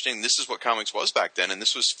just understanding this is what comics was back then, and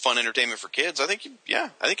this was fun entertainment for kids, I think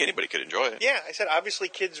anybody could enjoy it. Yeah, I said obviously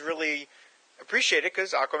kids really appreciate it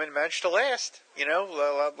because Aquaman managed to last.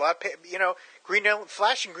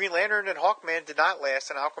 Flash and Green Lantern and Hawkman did not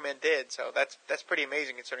last, and Aquaman did. So that's pretty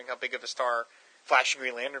amazing considering how big of a star Flash and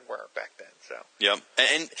Green Lantern were back then. So yeah,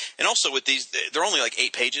 and also with these, they're only like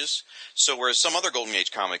 8 pages. So whereas some other Golden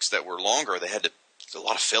Age comics that were longer, they had a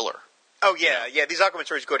lot of filler. Oh yeah, yeah. These Aquaman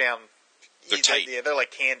stories go down. They're tight. Yeah, they're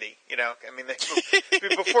like candy, I mean,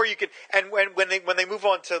 before you could, and when they move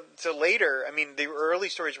on to later, I mean, the early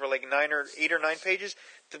stories were like 8 or 9 pages.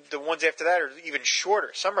 The ones after that are even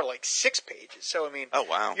shorter. Some are like 6 pages. So I mean, oh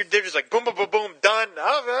wow, they're just like boom, boom, boom, boom, done.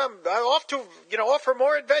 I'm off to off for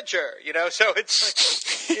more adventure. So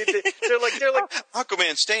it's like they're like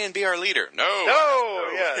Aquaman, stay and be our leader. No,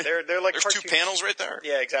 yeah, they're like there's cartoon, 2 panels right there.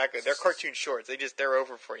 Yeah, exactly. They're cartoon shorts. They're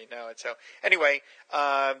over for you now. And so anyway,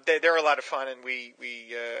 they're a lot of fun, and we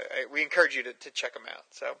encourage you to check them out.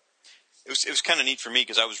 So it was kind of neat for me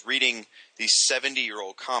because I was reading these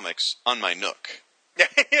 70-year-old comics on my Nook.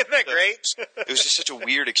 Isn't that great? It was just such a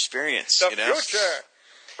weird experience. The future.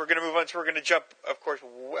 We're going to move on. So we're going to jump, of course,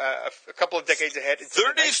 a couple of decades ahead.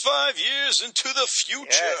 35 years into the future.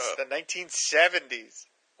 Yes, the 1970s.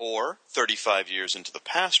 Or 35 years into the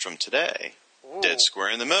past from today. Ooh. Dead square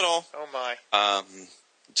in the middle. Oh, my. I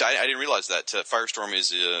didn't realize that. Firestorm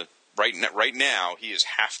is, right now, he is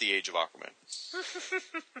half the age of Aquaman.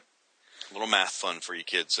 A little math fun for you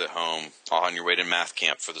kids at home on your way to math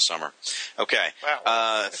camp for the summer. Okay.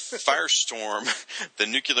 Wow. Firestorm, the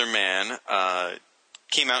Nuclear Man,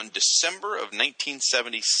 came out in December of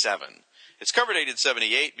 1977. It's cover dated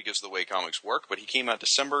 78 because of the way comics work, but he came out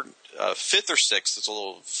December 5th or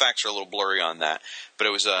 6th. Facts are a little blurry on that. But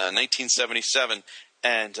it was 1977.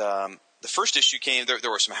 And the first issue came, there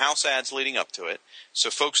were some house ads leading up to it, so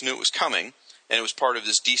folks knew it was coming. And it was part of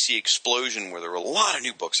this DC explosion where there were a lot of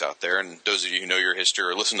new books out there. And those of you who know your history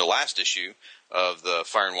or listen to last issue of the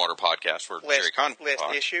Fire and Water podcast where Jerry Conway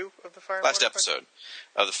Last issue of the Fire and Water Water episode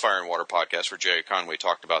of the Fire and Water podcast where Jerry Conway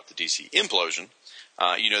talked about the DC implosion.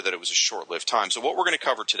 You know that it was a short-lived time. So what we're going to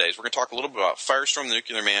cover today is we're going to talk a little bit about Firestorm the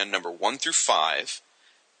Nuclear Man number 1 through 5,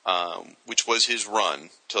 which was his run,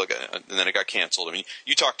 and then it got canceled. I mean,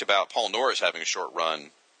 you talked about Paul Norris having a short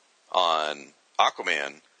run on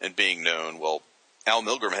Aquaman and being known, well, Al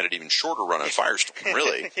Milgrom had an even shorter run on Firestorm,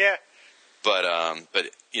 really. Yeah. But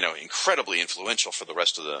incredibly influential for the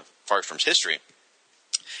rest of the Firestorm's history.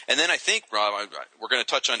 And then I think, Rob, we're going to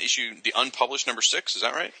touch on the unpublished number 6. Is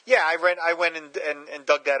that right? Yeah, I went and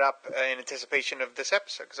dug that up in anticipation of this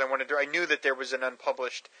episode because I knew that there was an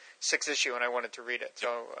unpublished 6th issue and I wanted to read it.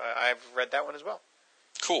 So I've read that one as well.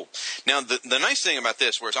 Cool. Now, the nice thing about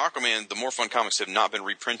this, whereas Aquaman, the More Fun comics have not been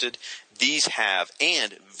reprinted, these have,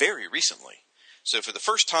 and very recently. So for the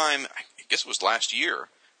first time, I guess it was last year,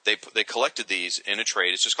 they collected these in a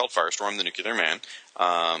trade. It's just called Firestorm, the Nuclear Man.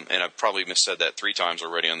 And I've probably missaid that 3 times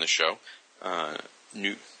already on this show.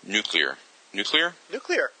 Nuclear. Nuclear?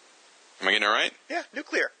 Nuclear. Am I getting it right? Yeah,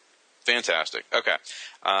 nuclear. Fantastic. Okay.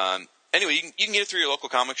 anyway, you can get it through your local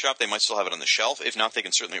comic shop. They might still have it on the shelf. If not, they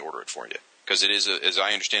can certainly order it for you because it is, as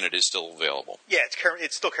I understand, it is still available. Yeah,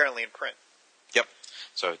 it's still currently in print. Yep.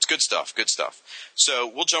 So it's good stuff. Good stuff.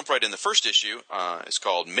 So we'll jump right in. The first issue is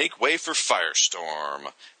called "Make Way for Firestorm."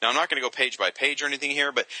 Now, I'm not going to go page by page or anything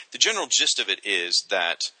here, but the general gist of it is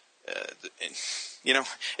that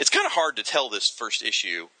it's kind of hard to tell this first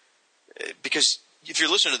issue because if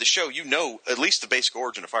you're listening to the show, you know at least the basic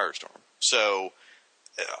origin of Firestorm. So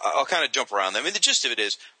I'll kind of jump around them. I mean, the gist of it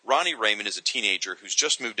is Ronnie Raymond is a teenager who's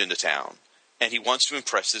just moved into town, and he wants to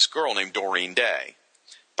impress this girl named Doreen Day.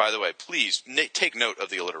 By the way, please take note of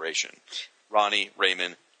the alliteration. Ronnie,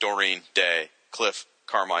 Raymond, Doreen, Day, Cliff,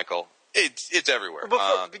 Carmichael. It's everywhere.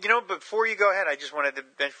 Before you go ahead, I just wanted to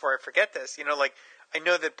mention before I forget this. I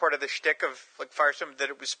know that part of the shtick of Firestorm that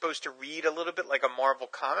it was supposed to read a little bit like a Marvel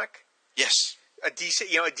comic. Yes. A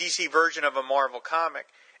DC version of a Marvel comic.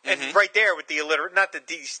 And right there with the not that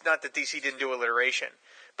DC didn't do alliteration,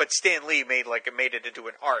 but Stan Lee made it into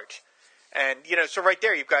an art. And, so right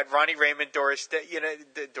there you've got Ronnie Raymond, Doreen Day,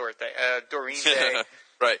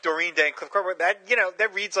 right. Doreen Day and Cliff Carver. That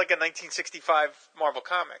reads like a 1965 Marvel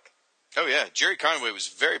comic. Oh, yeah. Jerry Conway was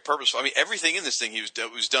very purposeful. I mean, everything in this thing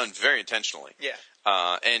was done very intentionally. Yeah.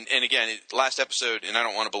 And again, last episode, and I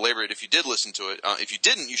don't want to belabor it if you did listen to it. If you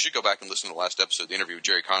didn't, you should go back and listen to the last episode, the interview with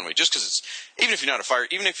Jerry Conway, just because it's, even if you're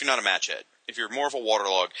not a match head, if you're more of a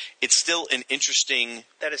waterlog, it's still an interesting.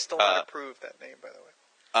 That is still not approved, that name, by the way.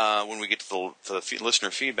 When we get to the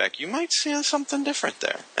listener feedback, you might see something different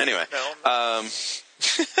there. Anyway,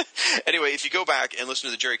 anyway, if you go back and listen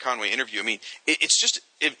to the Jerry Conway interview, I mean, it's just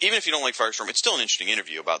even if you don't like Firestorm, it's still an interesting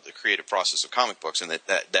interview about the creative process of comic books and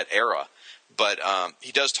that era. But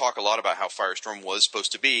he does talk a lot about how Firestorm was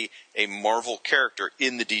supposed to be a Marvel character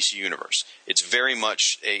in the DC universe. It's very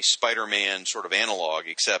much a Spider-Man sort of analog,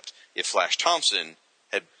 except if Flash Thompson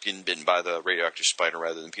had been bitten by the radioactive spider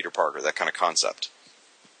rather than Peter Parker, that kind of concept.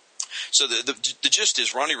 So the gist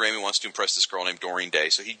is Ronnie Raymond wants to impress this girl named Doreen Day.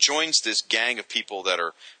 So he joins this gang of people that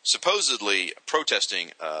are supposedly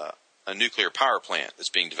protesting a nuclear power plant that's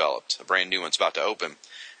being developed. A brand new one's about to open.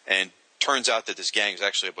 And turns out that this gang is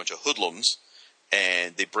actually a bunch of hoodlums.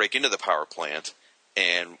 And they break into the power plant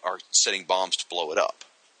and are setting bombs to blow it up.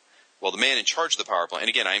 Well, the man in charge of the power plant, and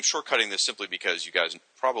again, I am shortcutting this simply because you guys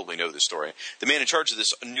probably know this story. The man in charge of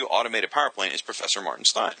this new automated power plant is Professor Martin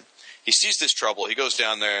Stein. He sees this trouble. He goes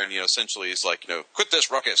down there and, essentially he's like, quit this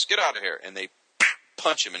ruckus, get out of here. And they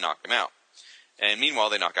punch him and knock him out. And meanwhile,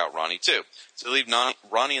 they knock out Ronnie too. So they leave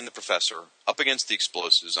Ronnie and the professor up against the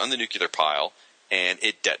explosives on the nuclear pile, and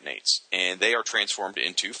it detonates. And they are transformed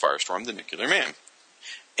into Firestorm, the Nuclear Man.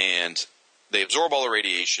 And they absorb all the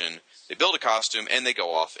radiation, they build a costume, and they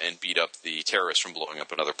go off and beat up the terrorists from blowing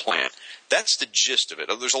up another plant. That's the gist of it.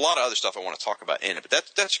 There's a lot of other stuff I want to talk about in it, but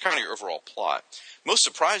that's kind of your overall plot. Most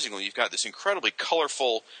surprisingly, you've got this incredibly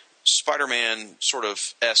colorful Spider-Man sort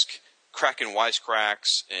of esque cracking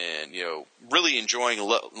wisecracks and, really enjoying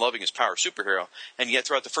loving his power superhero. And yet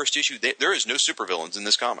throughout the first issue, there is no supervillains in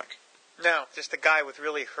this comic. No, just a guy with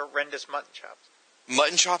really horrendous mutton chops.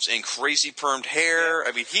 Mutton chops and crazy permed hair.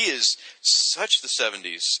 I mean, he is such the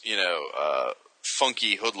 70s,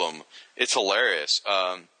 funky hoodlum. It's hilarious.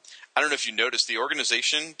 I don't know if you noticed the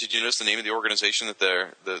organization. Did you notice the name of the organization that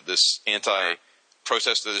this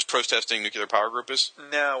protesting nuclear power group is?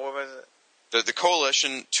 No, what was it? The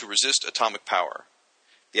Coalition to Resist Atomic Power.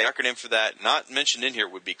 The acronym for that, not mentioned in here,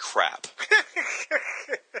 would be CRAP.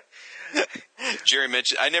 Jerry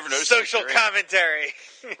mentioned. I never noticed. Social commentary.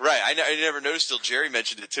 Right. I never noticed till Jerry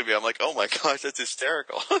mentioned it to me. I'm like, oh my gosh, that's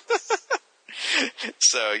hysterical.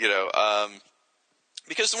 So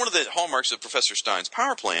because one of the hallmarks of Professor Stein's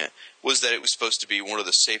power plant was that it was supposed to be one of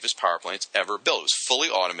the safest power plants ever built. It was fully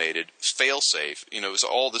automated, fail-safe. It was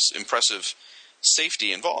all this impressive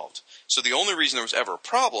safety involved. So the only reason there was ever a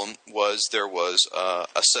problem was there was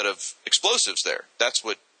a set of explosives there. That's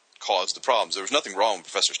what caused the problems. There was nothing wrong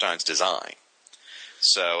with Professor Stein's design.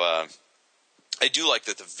 So I do like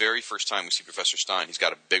that the very first time we see Professor Stein, he's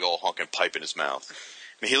got a big old honking pipe in his mouth.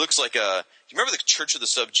 I mean, he looks like you remember the Church of the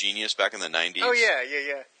Subgenius back in the 90s? Oh,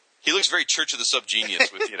 yeah. He looks very Church of the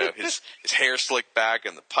Subgenius with, his hair slicked back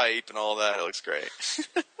and the pipe and all that. It looks great.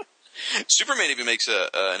 Superman even makes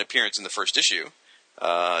an appearance in the first issue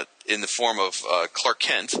in the form of Clark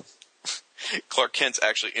Kent. Clark Kent's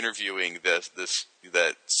actually interviewing that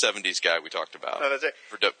 70s guy we talked about. Oh, that's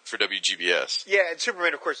right. For WGBS. Yeah, and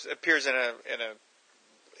Superman, of course, appears in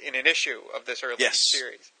an issue of this early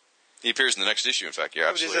series. He appears in the next issue. In fact, you're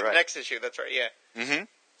absolutely right. The next issue. That's right. Yeah. Mm-hmm.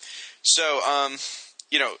 So,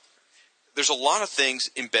 there's a lot of things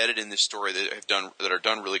embedded in this story that are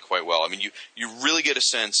done really quite well. I mean, you really get a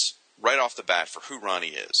sense right off the bat for who Ronnie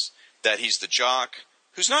is. That he's the jock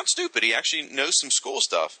who's not stupid. He actually knows some school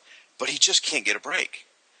stuff, but he just can't get a break.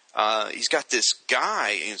 He's got this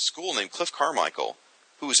guy in school named Cliff Carmichael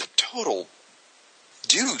who is a total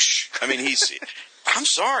douche. I mean, I'm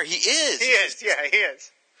sorry, he is. He is, yeah, he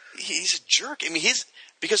is. He's a jerk. I mean,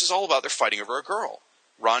 because it's all about they're fighting over a girl.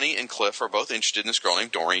 Ronnie and Cliff are both interested in this girl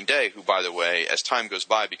named Doreen Day, who, by the way, as time goes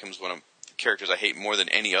by, becomes one of the characters I hate more than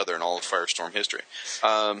any other in all of Firestorm history.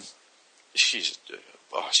 She's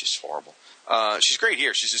horrible. She's great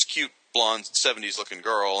here. She's this cute, blonde, 70s-looking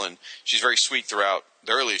girl, and she's very sweet throughout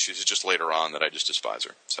the early issues. It's just later on that I just despise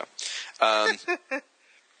her. So,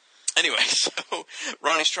 anyway, so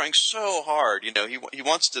Ronnie's trying so hard. You know, he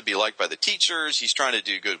wants to be liked by the teachers. He's trying to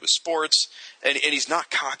do good with sports, and he's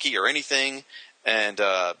not cocky or anything. And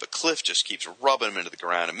but Cliff just keeps rubbing him into the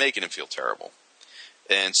ground and making him feel terrible.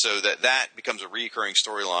 And so that becomes a recurring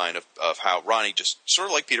storyline of how Ronnie, just sort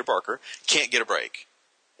of like Peter Parker, can't get a break.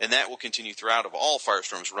 And that will continue throughout of all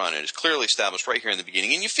Firestorm's run. And it's clearly established right here in the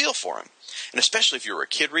beginning, and you feel for him. And especially if you were a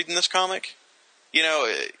kid reading this comic, you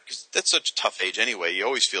know, because that's such a tough age anyway. You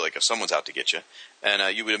always feel like if someone's out to get you.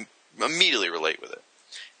 And you would immediately relate with it.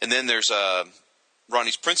 And then there's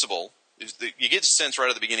Ronnie's principal. You get a sense right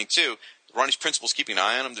at the beginning, too. Ronnie's principal's keeping an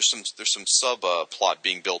eye on him. There's some sub-plot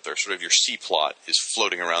being built there. Sort of your C-plot is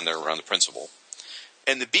floating around there around the principal.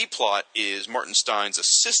 And the B-plot is Martin Stein's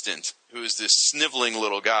assistant, who is this sniveling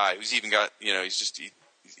little guy who's even got, you know,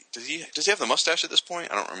 does he have the mustache at this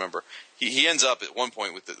point? I don't remember. He ends up at one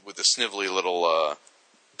point with the snivelly little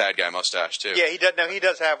bad guy mustache too. Yeah, he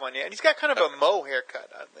does have one. Yeah, and he's got kind of a Moe haircut,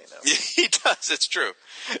 oddly enough. Yeah, he does. It's true.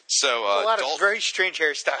 So a lot of very strange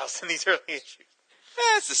hairstyles in these early issues.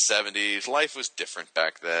 It's the 70s. Life was different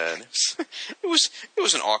back then. It was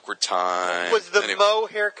an awkward time. Was the Moe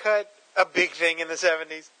haircut a big thing in the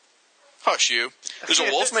 70s? Hush you. There's a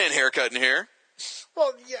Wolfman haircut in here.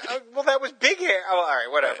 Well, yeah. Well, that was big hair. Oh, all right,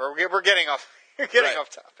 whatever. Right. We're getting off. Off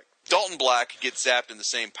topic. Dalton Black gets zapped in the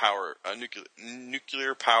same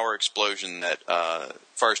nuclear power explosion that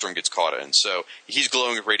Firestorm gets caught in. So he's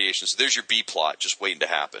glowing with radiation. So there's your B plot, just waiting to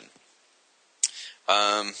happen.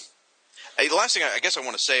 The last thing I guess I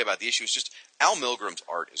want to say about the issue is just Al Milgram's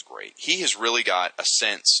art is great. He has really got a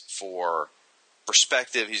sense for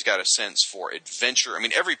perspective. He's got a sense for adventure. I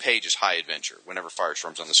mean, every page is high adventure whenever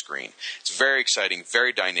Firestorm's on the screen. It's very exciting,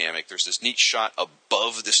 very dynamic. There's this neat shot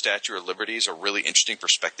above the Statue of Liberty, is a really interesting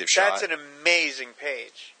perspective shot. That's an amazing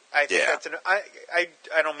page. I think that's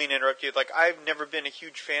I don't mean to interrupt you. Like, I've never been a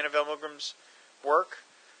huge fan of Al Milgram's work.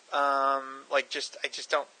 I just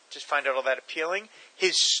find it all that appealing.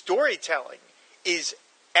 His storytelling is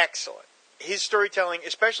excellent. His storytelling,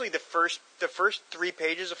 especially the first 3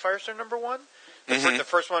 pages of Firestorm #1, the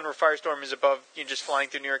first one where Firestorm is above, just flying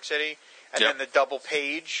through New York City, and then the double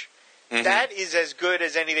page. Mm-hmm. That is as good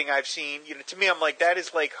as anything I've seen. To me, I'm like, that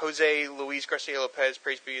is like Jose Luis Garcia Lopez,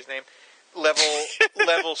 praise be his name,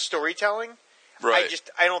 level storytelling. Right.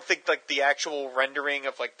 I don't think like the actual rendering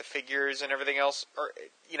of like the figures and everything else,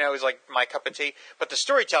 is like my cup of tea. But the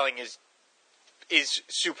storytelling is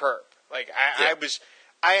superb. Like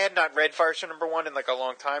I had not read Firestorm #1 in like a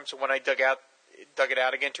long time, so when I dug it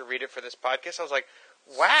out again to read it for this podcast, I was like,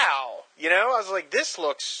 wow, I was like, this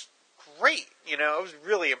looks great. I was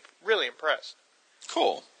really, really impressed.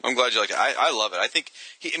 Cool. I'm glad you like it. I love it. I think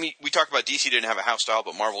we talked about DC didn't have a house style,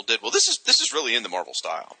 but Marvel did. Well, this is really in the Marvel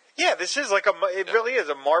style. Yeah, this is like really is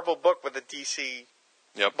a Marvel book with a DC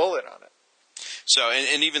bullet on it. So,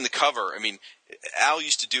 and even the cover, Al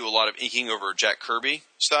used to do a lot of inking over Jack Kirby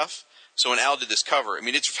stuff. So when Al did this cover,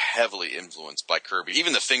 it's heavily influenced by Kirby.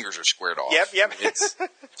 Even the fingers are squared off. Yep.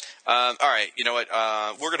 All right, you know what?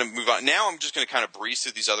 We're going to move on. Now I'm just going to kind of breeze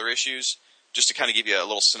through these other issues just to kind of give you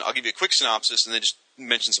I'll give you a quick synopsis and then just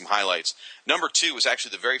mention some highlights. #2 was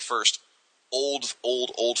actually the very first old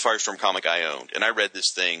Firestorm comic I owned. And I read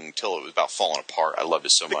this thing till it was about falling apart. I loved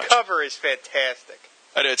it so much. The cover is fantastic.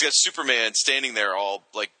 I know, it's got Superman standing there all,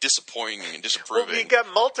 like, disappointing and disapproving. Well, you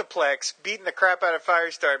got Multiplex beating the crap out of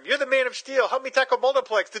Firestorm. You're the Man of Steel. Help me tackle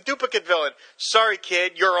Multiplex, the duplicate villain. Sorry,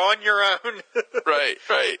 kid. You're on your own. Right.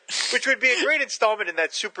 Which would be a great installment in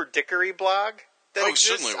that Super Dickory blog that exists.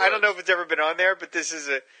 Certainly would. I don't know if it's ever been on there, but this is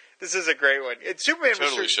a great one. And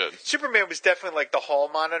Superman was definitely like the hall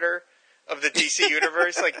monitor of the DC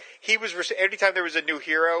universe. Like, he was, anytime there was a new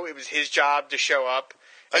hero, it was his job to show up.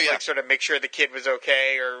 And like sort of make sure the kid was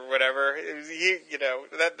okay or whatever. It was,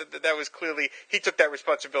 that was clearly, he took that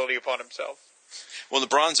responsibility upon himself. Well, in the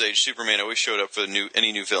Bronze Age, Superman always showed up for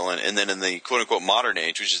any new villain, and then in the quote-unquote modern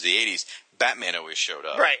age, which is the 80s, Batman always showed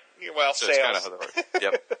up. Right. Well, So sales. it's kind of how that works.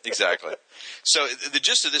 Yep, exactly. So the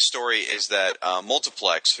gist of this story is that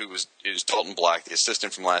Multiplex, who is Dalton Black, the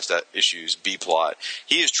assistant from last issue's B-plot,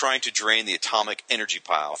 he is trying to drain the atomic energy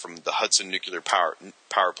pile from the Hudson nuclear power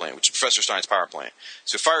plant, which is Professor Stein's power plant.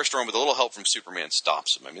 So Firestorm, with a little help from Superman,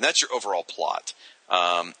 stops him. I mean, that's your overall plot.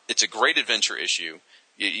 It's a great adventure issue.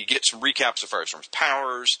 You get some recaps of Firestorm's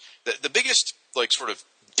powers. The biggest, like, sort of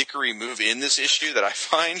dickery move in this issue that I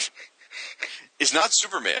find is not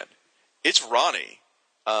Superman. It's Ronnie.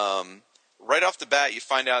 Right off the bat, you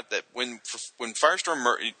find out that when Firestorm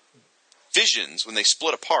visions, when they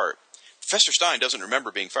split apart, Professor Stein doesn't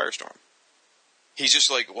remember being Firestorm. He's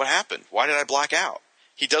just like, what happened? Why did I black out?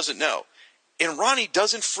 He doesn't know. And Ronnie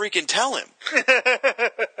doesn't freaking tell him.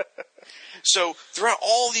 So throughout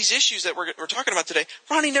all these issues that we're talking about today,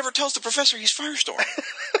 Ronnie never tells the professor he's Firestorm.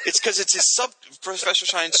 It's because it's his Professor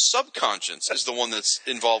Stein's subconscious is the one that's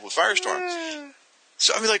involved with Firestorm.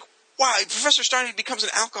 So I mean, like, wow, Professor Stein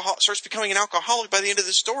starts becoming an alcoholic by the end of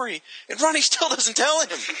the story, and Ronnie still doesn't tell him.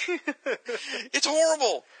 It's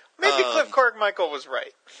horrible. Maybe Cliff Carmichael was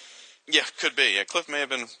right. Yeah, could be. Yeah, Cliff may have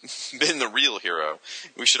been the real hero.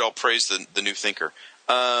 We should all praise the new thinker.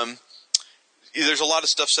 There's a lot of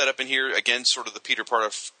stuff set up in here. Again, sort of the Peter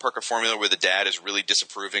Parker formula where the dad is really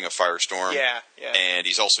disapproving of Firestorm. Yeah. And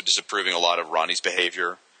he's also disapproving a lot of Ronnie's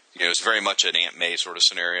behavior. You know, it's very much an Aunt May sort of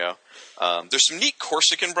scenario. There's some neat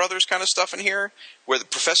Corsican Brothers kind of stuff in here where the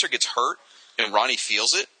professor gets hurt and Ronnie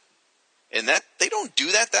feels it. And that they don't do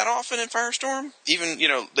that often in Firestorm. Even, you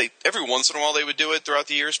know, every once in a while they would do it throughout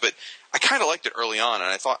the years, but I kind of liked it early on,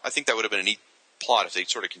 and I think that would have been a neat plot if they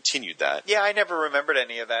sort of continued that. Yeah, I never remembered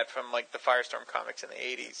any of that from, like, the Firestorm comics in the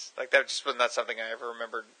 80s. Like, that just was not something I ever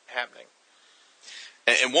remembered happening.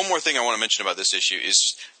 And one more thing I want to mention about this issue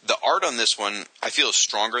is the art on this one, I feel, is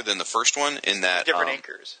stronger than the first one in that... Different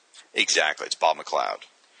inkers. Exactly. It's Bob McLeod.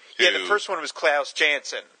 Yeah, the first one was Klaus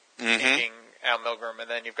Janson inking Al Milgrom, and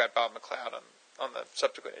then you've got Bob McLeod on the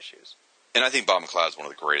subsequent issues. And I think Bob McLeod is one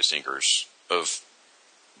of the greatest inkers of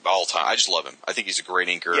all time. I just love him. I think he's a great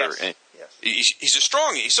inker. Yes. And Yes. He's a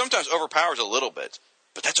strong. He sometimes overpowers a little bit,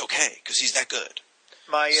 but that's okay because he's that good.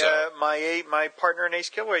 My partner in Ace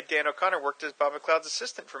Kilroy, Dan O'Connor, worked as Bob McLeod's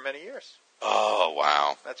assistant for many years. Oh,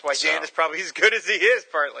 wow. That's why Dan is probably as good as he is,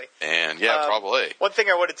 partly. And, yeah, probably. One thing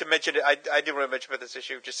I wanted to mention, I did want to mention about this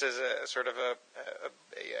issue, just as a sort of a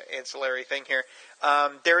ancillary thing here.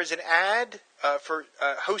 There is an ad for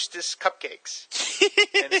Hostess cupcakes.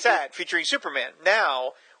 And it's ad featuring Superman.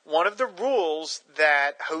 Now, one of the rules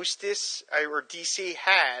that Hostess, or DC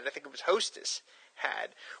had, I think it was Hostess had,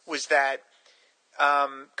 was that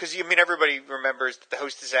because everybody remembers that the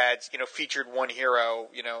Hostess ads, featured one hero,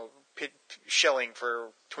 shilling for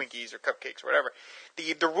Twinkies or cupcakes or whatever.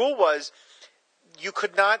 The rule was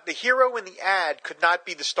the hero in the ad could not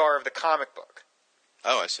be the star of the comic book.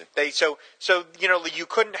 Oh, I see. You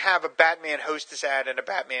couldn't have a Batman Hostess ad and a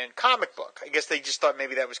Batman comic book. I guess they just thought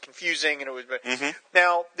maybe that was confusing, and it was.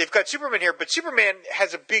 Now they've got Superman here, but Superman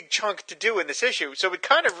has a big chunk to do in this issue, so it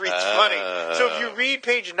kind of reads funny. So if you read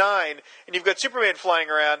page 9 and you've got Superman flying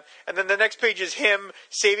around, and then the next page is him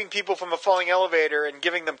saving people from a falling elevator and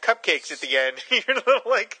giving them cupcakes at the end, you're a little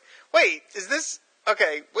like, wait, is this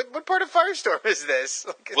okay? What part of Firestorm is this?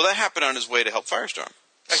 Well, that happened on his way to help Firestorm.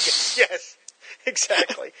 Okay, yes.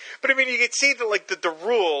 Exactly. But you could see that the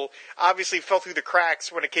rule obviously fell through the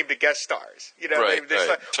cracks when it came to guest stars. Right,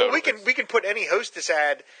 totally. Well, we can put any Hostess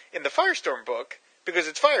ad in the Firestorm book because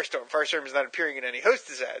it's Firestorm. Firestorm is not appearing in any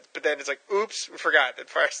Hostess ads. But then it's like, oops, we forgot that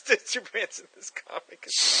Superman's in this comic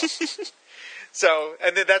as well. So,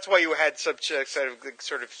 and then that's why you had such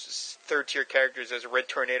sort of third-tier characters as Red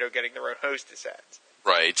Tornado getting their own Hostess ads.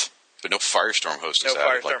 Right. But no Firestorm Hostess ad,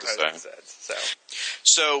 I'd like to say. Ads.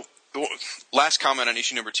 So, last comment on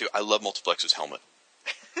issue number 2. I love Multiplex's helmet.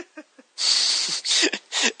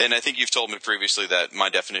 And I think you've told me previously that my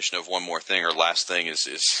definition of one more thing or last thing is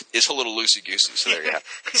a little loosey-goosey. So there you have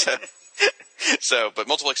it. But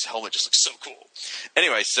Multiplex's helmet just looks so cool.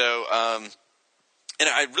 Anyway, and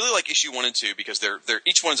I really like issue 1 and 2 because they're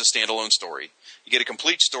each one's a standalone story. You get a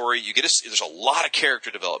complete story. There's a lot of character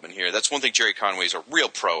development here. That's one thing Jerry Conway is a real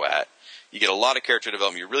pro at. You get a lot of character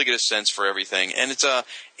development. You really get a sense for everything, and it's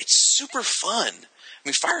super fun. I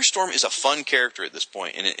mean, Firestorm is a fun character at this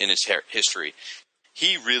point in his history.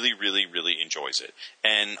 He really, really, really enjoys it.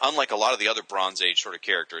 And unlike a lot of the other Bronze Age sort of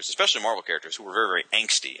characters, especially Marvel characters who were very, very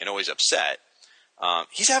angsty and always upset,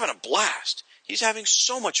 he's having a blast. he's having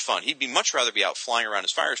so much fun. He'd much rather be out flying around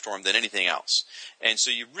his Firestorm than anything else. And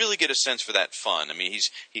so you really get a sense for that fun. I mean,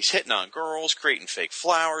 he's hitting on girls, creating fake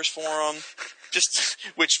flowers for them, just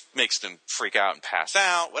which makes them freak out and pass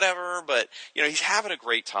out, whatever. But he's having a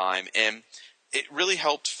great time, and it really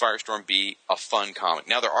helped Firestorm be a fun comic.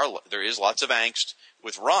 Now there is lots of angst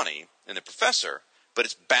with Ronnie and the Professor, but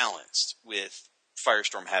it's balanced with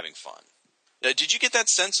Firestorm having fun. Did you get that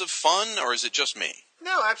sense of fun, or is it just me?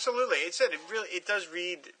 No, absolutely. It does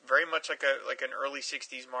read very much like an early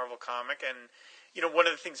 '60s Marvel comic, and one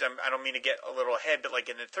of the things I don't mean to get a little ahead, but like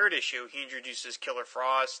in the third issue, he introduces Killer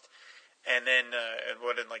Frost, and then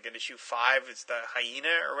in issue 5, it's the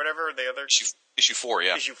Hyena or whatever the other issue 4,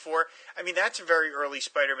 yeah. Issue 4. I mean, that's a very early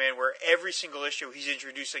Spider-Man where every single issue he's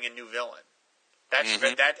introducing a new villain. That's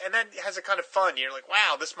that, and that has a kind of fun. You're like,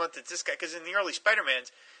 wow, this month it's this guy. Because in the early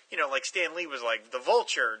Spider-Mans, like Stan Lee was like the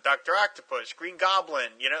Vulture, Dr. Octopus, Green Goblin.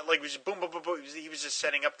 Like it was boom, boom, boom, boom. He was just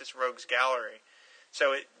setting up this rogues gallery.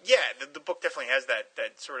 So the book definitely has that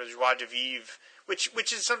sort of joie de vivre,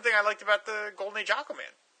 which is something I liked about the Golden Age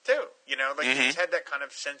Aquaman too. He's had that kind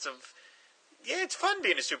of sense of it's fun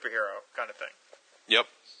being a superhero kind of thing. Yep,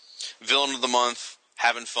 villain of the month,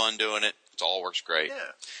 having fun doing it. It all works great.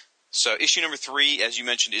 Yeah. So issue number 3, as you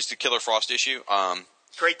mentioned, is the Killer Frost issue.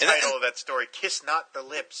 Great title of that story, Kiss Not the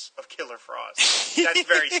Lips of Killer Frost. That's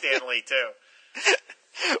very Stan Lee, too.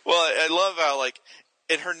 Well, I love how,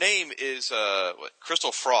 and her name is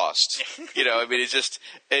Crystal Frost. I mean, it's just,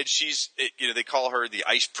 and she's, they call her the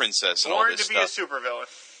Ice Princess and all this stuff. Born to be a supervillain.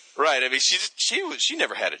 Right. I mean, she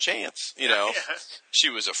never had a chance, Yeah. She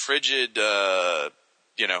was a frigid,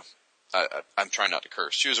 I'm trying not to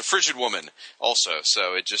curse. She was a frigid woman also,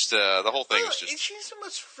 so it just, the whole thing was just... Is she so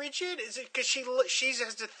much frigid? Is it because she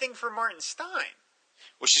has a thing for Martin Stein?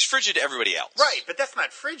 Well, she's frigid to everybody else. Right, but that's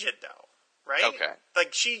not frigid, though, right? Okay.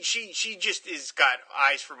 Like, she just is got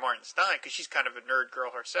eyes for Martin Stein because she's kind of a nerd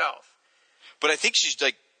girl herself. But I think she's,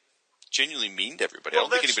 genuinely mean to everybody. I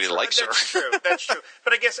don't think anybody likes her. That's true.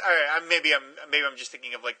 But I guess maybe I'm just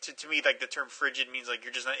thinking of to me the term frigid means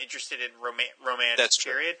you're just not interested in romance. That's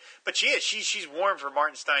true. Period. But she is. She's warm for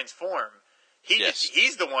Martin Stein's form.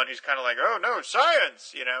 He's the one who's kind of oh no,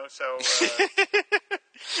 science. So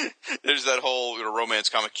there's that whole romance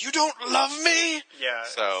comic. You don't love me. Yeah.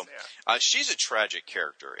 So she's a tragic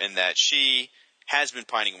character in that she has been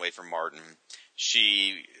pining away from Martin.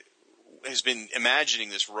 She has been imagining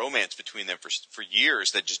this romance between them for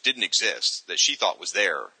years that just didn't exist, that she thought was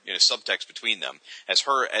there, subtext between them,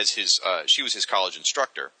 she was his college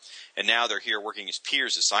instructor, and now they're here working as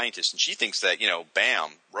peers as scientists, and she thinks that,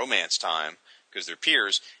 bam, romance time, because they're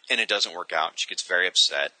peers, and it doesn't work out. She gets very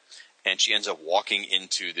upset, and she ends up walking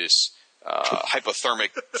into this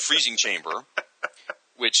hypothermic freezing chamber,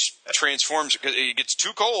 which transforms, because it gets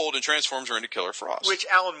too cold and transforms her into Killer Frost. Which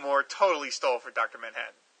Alan Moore totally stole for Dr.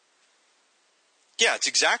 Manhattan. Yeah, it's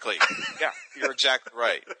exactly. Yeah, you're exactly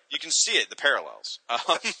right. You can see it, the parallels.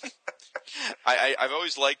 I've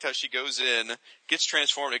always liked how she goes in, gets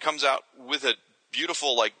transformed, and comes out with a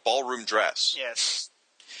beautiful, ballroom dress. Yes.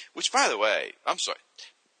 Which, by the way, I'm sorry,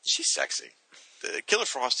 she's sexy. The Killer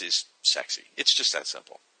Frost is sexy. It's just that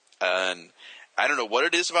simple. And I don't know what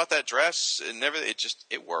it is about that dress and everything.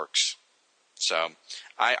 It works. So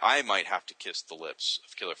I might have to kiss the lips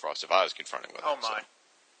of Killer Frost if I was confronting with him. Oh, my.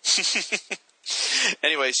 So.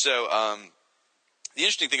 Anyway, so the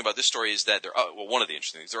interesting thing about this story is that one of the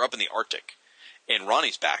interesting things, they're up in the Arctic, and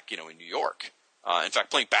Ronnie's back, in New York. In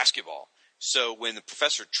fact, playing basketball. So when the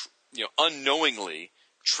Professor, unknowingly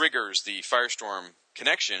triggers the Firestorm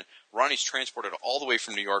connection, Ronnie's transported all the way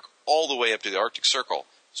from New York, all the way up to the Arctic Circle.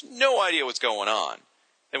 There's no idea what's going on.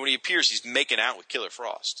 And when he appears, he's making out with Killer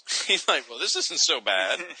Frost. He's like, well, this isn't so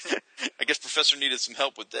bad. I guess Professor needed some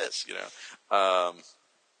help with this,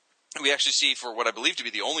 We actually see, for what I believe to be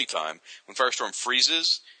the only time, when Firestorm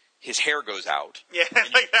freezes, his hair goes out. Yeah,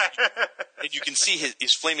 like that. And you can see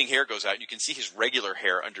his flaming hair goes out, and you can see his regular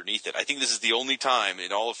hair underneath it. I think this is the only time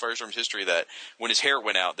in all of Firestorm's history that when his hair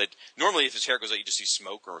went out, that normally if his hair goes out, you just see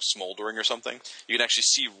smoke or smoldering or something. You can actually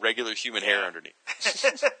see regular human hair underneath.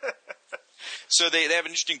 So they have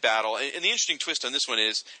an interesting battle. And the interesting twist on this one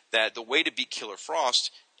is that the way to beat Killer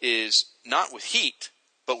Frost is not with heat,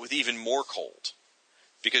 but with even more cold.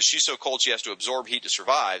 Because she's so cold, she has to absorb heat to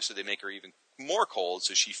survive, so they make her even more cold,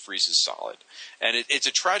 so she freezes solid. And it's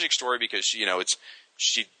a tragic story because it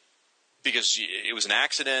was an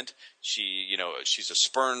accident. She's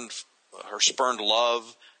her spurned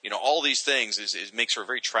love. All these things makes her a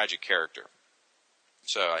very tragic character.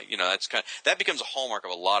 So that becomes a hallmark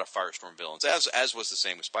of a lot of Firestorm villains, as was the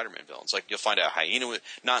same with Spider-Man villains. Like you'll find out Hyena,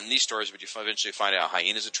 not in these stories, but you eventually find out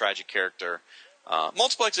Hyena's a tragic character.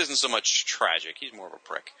 Multiplex isn't so much tragic; he's more of a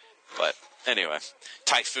prick. But anyway,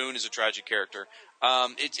 Typhoon is a tragic character.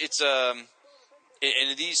 And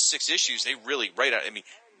in these 6 issues, they really write out. I mean,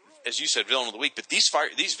 as you said, villain of the week, but these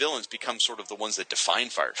villains become sort of the ones that define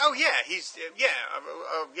Firestorm. Oh yeah,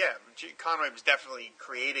 Conway was definitely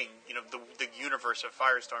creating, the universe of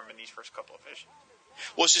Firestorm in these first couple of issues.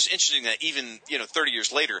 Well, it's just interesting that even 30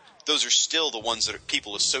 years later, those are still the ones that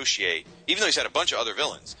people associate. Even though he's had a bunch of other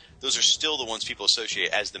villains, those are still the ones people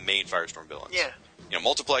associate as the main Firestorm villains. Yeah.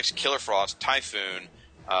 Multiplex, Killer Frost, Typhoon,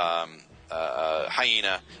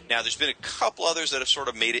 Hyena. Now, there's been a couple others that have sort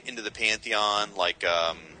of made it into the pantheon, like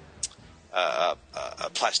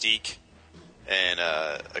Plastique and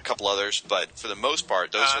a couple others. But for the most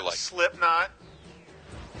part, those are like Slipknot.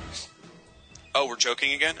 Oh, we're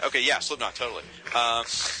joking again? Okay, yeah, Slipknot, totally.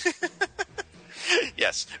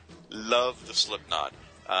 Yes, love the Slipknot.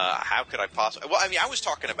 How could I possibly... Well, I mean, I was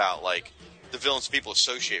talking about, like, the villains people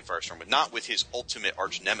associate Firestorm with, not with his ultimate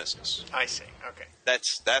arch nemesis. I see, okay.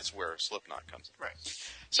 That's where Slipknot comes in. Right.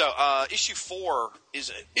 So, issue 4 is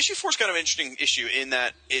kind of an interesting issue in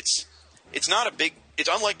that it's not a big... It's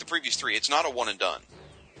unlike the previous 3. It's not a one and done.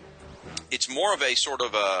 It's more of a sort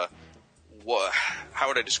of a... How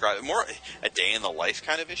would I describe it? More a day in the life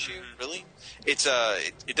kind of issue, really. It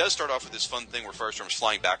does start off with this fun thing where Firestorm's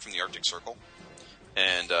flying back from the Arctic Circle,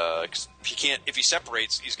 and if he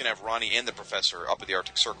separates, he's going to have Ronnie and the Professor up at the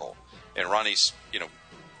Arctic Circle, and Ronnie's,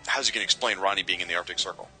 how's he going to explain Ronnie being in the Arctic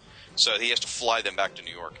Circle? So he has to fly them back to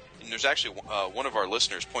New York. And there's actually one of our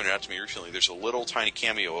listeners pointed out to me recently. There's a little tiny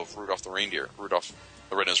cameo of Rudolph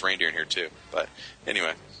the Red-Nosed Reindeer in here too. But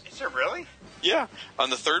anyway, is there really? Yeah, on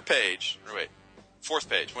the 4th page.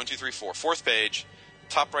 1, 2, 3, 4. 4th page,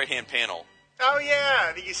 top right-hand panel. Oh,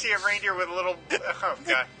 yeah. You see a reindeer with a little... Oh,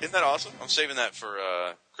 God. Isn't that awesome? I'm saving that for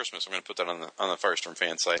Christmas. I'm going to put that on the Firestorm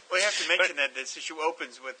fan site. Well, you have to mention that this issue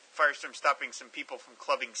opens with Firestorm stopping some people from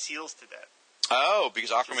clubbing seals to death. Oh,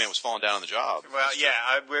 because Aquaman was falling down on the job. Well,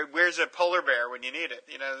 where's a polar bear when you need it?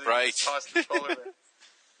 Right. Toss the polar bear.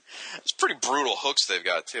 It's pretty brutal hooks they've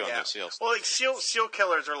got, too, on those seals. Well, like seal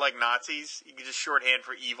killers are like Nazis. You can just shorthand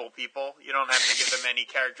for evil people. You don't have to give them any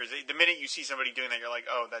characters. The minute you see somebody doing that, you're like,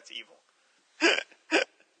 oh, that's evil.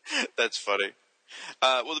 That's funny.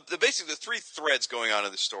 Well, the 3 threads going on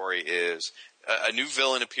in the story is a new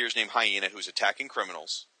villain appears named Hyena who's attacking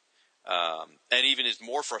criminals, and even is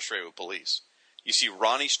more frustrated with police. You see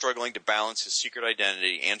Ronnie struggling to balance his secret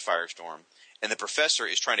identity and Firestorm, and the Professor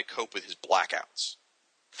is trying to cope with his blackouts.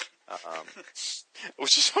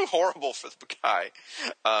 Which is so horrible for the guy.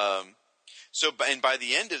 And by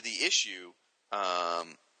the end of the issue,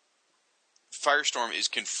 Firestorm is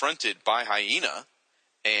confronted by Hyena,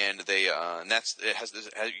 and you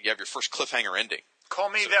have your first cliffhanger ending. Call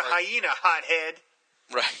me the Hyena, hothead.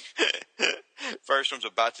 Right. Firestorm's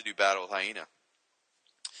about to do battle with Hyena.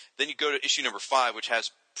 Then you go to issue number 5, which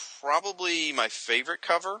has probably my favorite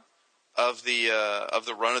cover of the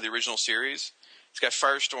run of the original series. It's got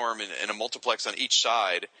Firestorm and a multiplex on each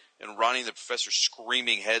side, and Ronnie and the Professor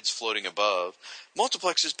screaming, heads floating above.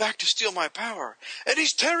 Multiplex is back to steal my power, and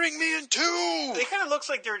he's tearing me in two! It kind of looks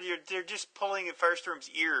like they're just pulling at Firestorm's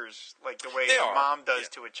ears, like the way a mom does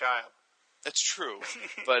to a child. That's true,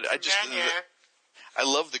 but I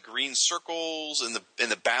love the green circles and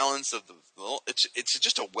the balance of the. It's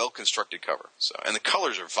just a well constructed cover. So, and the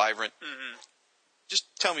colors are vibrant. Mm-hmm. Just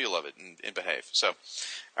tell me you love it and behave. So,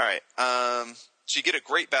 all right. So you get a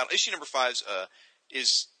great battle. Issue number 5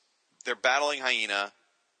 is they're battling Hyena.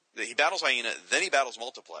 He battles Hyena, then he battles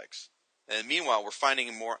Multiplex. And meanwhile, we're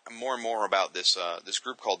finding more and more about this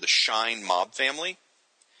group called the Shine Mob Family,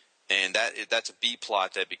 and that's a B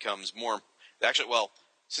plot that becomes more. Actually, well,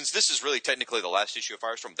 since this is really technically the last issue of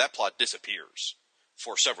Firestorm, that plot disappears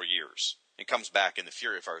for several years and comes back in the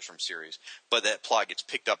Fury of Firestorm series. But that plot gets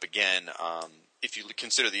picked up again. If you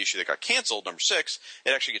consider the issue that got canceled, number 6, it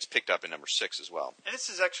actually gets picked up in number 6 as well. And this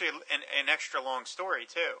is actually an extra long story,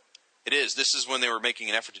 too. It is. This is when they were making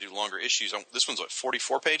an effort to do longer issues. This one's,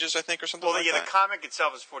 44 pages, I think, or something like that? Well, the comic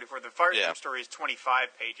itself is 44. The Firestorm story is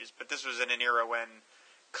 25 pages, but this was in an era when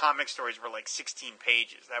comic stories were like 16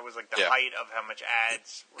 pages. That was like the height of how much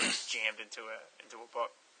ads were jammed into a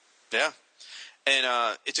book. Yeah.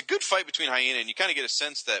 And it's a good fight between Hyena, and you kind of get a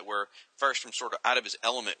sense that where Firestorm's sort of out of his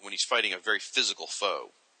element when he's fighting a very physical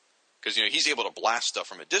foe. Because, he's able to blast stuff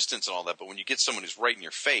from a distance and all that, but when you get someone who's right in your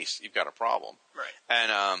face, you've got a problem. Right.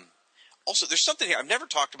 And also, there's something here. I've never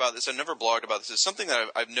talked about this. I've never blogged about this. It's something that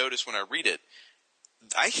I've noticed when I read it.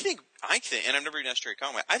 I think, and I've never even asked Jerry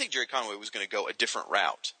Conway, I think Jerry Conway was going to go a different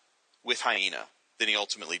route with Hyena than he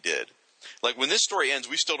ultimately did. Like, when this story ends,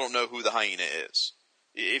 we still don't know who the Hyena is.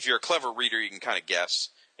 If you're a clever reader, you can kind of guess,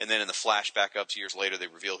 and then in the flashback up to years later, they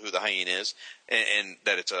reveal who the Hyena is, and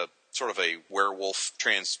that it's a sort of a werewolf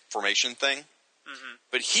transformation thing. Mm-hmm.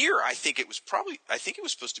 But here, I think it was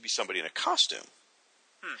supposed to be somebody in a costume.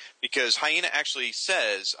 Because Hyena actually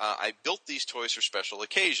says, I built these toys for special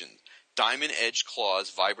occasions. Diamond-edged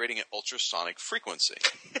claws vibrating at ultrasonic frequency.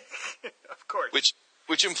 Of course.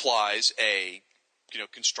 Which implies a,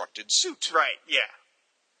 constructed suit. Right, yeah.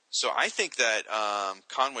 So I think that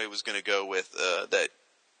Conway was going to go with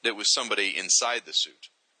that was somebody inside the suit.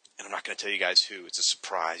 And I'm not going to tell you guys who. It's a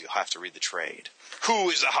surprise. You'll have to read the trade.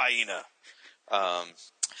 Who is the Hyena?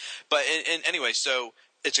 But anyway, so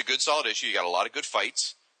it's a good, solid issue. You got a lot of good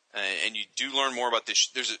fights, and you do learn more about this.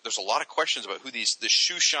 There's a lot of questions about who the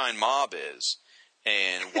Shoeshine Mob is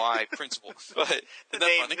and why Principal. But the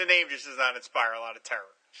name just does not inspire a lot of terror.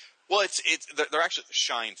 Well, they're actually the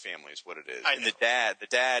Shine family is what it is. And the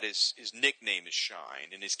dad is, his nickname is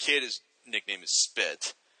Shine, and his kid is nickname is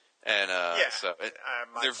Spit. And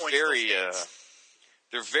they're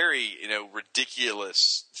very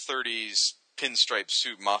ridiculous 30s pinstripe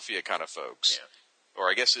suit mafia kind of folks. Yeah. Or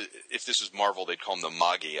I guess if this was Marvel, they'd call them the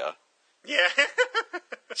Magia. Yeah.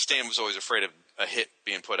 Stan was always afraid of a hit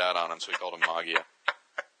being put out on him, so he called them Magia.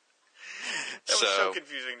 That was so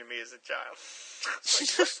confusing to me as a child. It's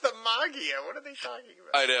like, what's the Magia? What are they talking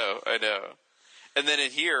about? I know. And then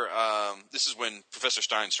in here, this is when Professor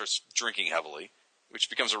Stein starts drinking heavily, which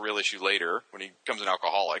becomes a real issue later when he becomes an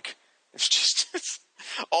alcoholic. It's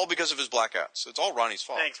all because of his blackouts. It's all Ronnie's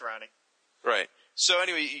fault. Thanks, Ronnie. Right. So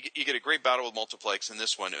anyway, you get a great battle with Multiplex in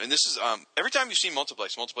this one. And this is, every time you've seen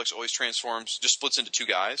Multiplex always transforms, just splits into two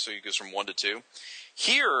guys, so he goes from 1 to 2.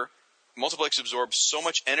 Here, Multiplex absorbs so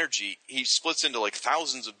much energy, he splits into like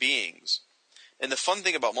thousands of beings. And the fun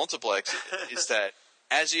thing about Multiplex is that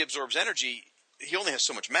as he absorbs energy, he only has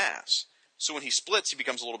so much mass. So when he splits, he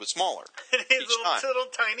becomes a little bit smaller. And his little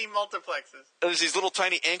tiny multiplexes. There's these little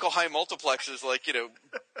tiny ankle-high multiplexes, like,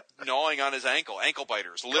 gnawing on his ankle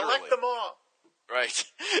biters, literally. Collect them all. Right.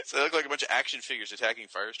 So they look like a bunch of action figures attacking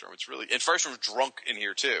Firestorm. It's really, and Firestorm's drunk in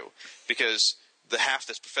here too, because the half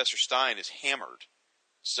that's Professor Stein is hammered.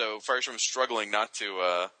 So Firestorm's struggling not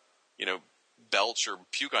to, belch or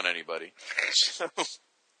puke on anybody. So,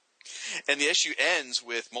 and the issue ends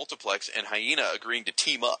with Multiplex and Hyena agreeing to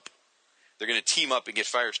team up. They're going to team up and get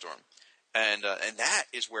Firestorm. And that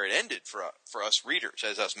is where it ended for us readers,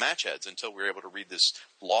 as us match heads, until we were able to read this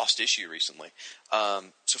lost issue recently.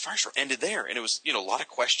 So Firestorm ended there, and it was a lot of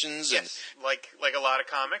questions. Yes, and like a lot of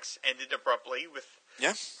comics, ended abruptly with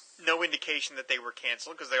no indication that they were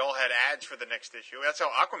canceled because they all had ads for the next issue. That's how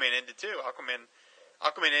Aquaman ended too.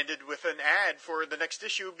 Aquaman ended with an ad for the next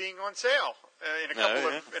issue being on sale in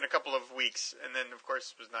a couple of weeks, and then of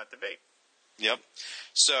course it was not to be. Yep.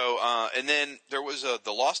 So, and then there was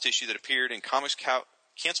the lost issue that appeared in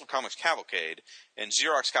Canceled Comics Cavalcade, and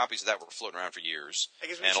Xerox copies of that were floating around for years. I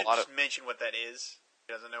guess we should just mention what that is.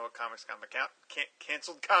 Who doesn't know what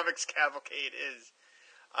Canceled Comics Cavalcade is?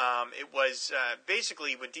 It was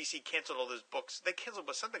basically when DC canceled all those books. They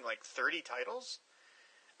canceled something like 30 titles.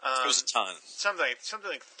 It was a ton.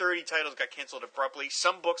 Something like 30 titles got canceled abruptly.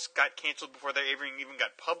 Some books got canceled before they even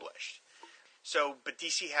got published. So, but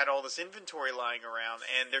DC had all this inventory lying around,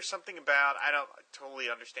 and there's something about, I don't totally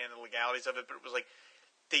understand the legalities of it, but it was like,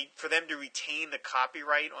 for them to retain the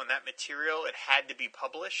copyright on that material, it had to be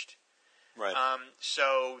published. Right.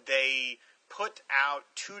 So they put out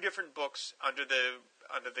 2 different books under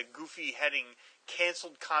the goofy heading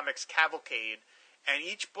Canceled Comics Cavalcade, and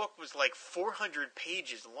each book was like 400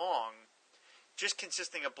 pages long, just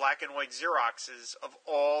consisting of black and white Xeroxes of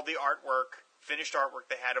all the finished artwork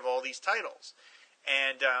they had of all these titles.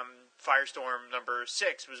 And Firestorm number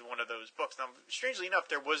 6 was one of those books. Now, strangely enough,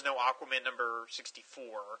 there was no Aquaman number 64.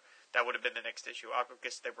 That would have been the next issue. I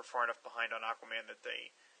guess they were far enough behind on Aquaman that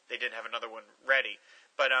they didn't have another one ready.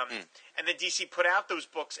 But and then DC put out those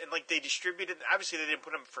books, and like they distributed. Obviously, they didn't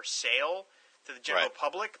put them for sale to the general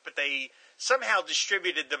public, but they somehow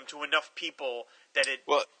distributed them to enough people that it.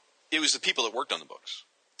 Well, it was the people that worked on the books.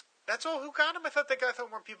 That's all who got them? I thought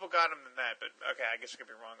more people got them than that, but okay, I guess I could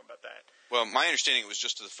be wrong about that. Well, my understanding was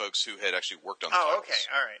just to the folks who had actually worked on the titles. Okay,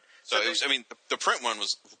 all right. So it was, the print one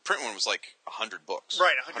was like 100 books.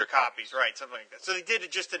 Right, 100 copies, right, something like that. So they did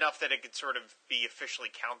it just enough that it could sort of be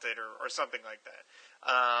officially counted or something like that.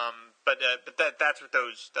 That's what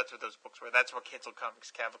those books were. That's what Cancel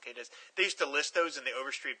Comics Cavalcade is. They used to list those in the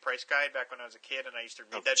Overstreet Price Guide back when I was a kid, and I used to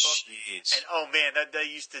read that book. Jeez. And oh man, that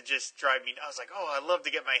used to just drive me. I was like, oh, I'd love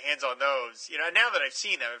to get my hands on those. Now that I've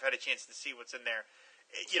seen them, I've had a chance to see what's in there.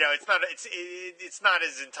 It's not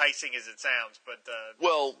as enticing as it sounds, but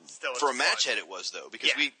well, still, for a match head it was though,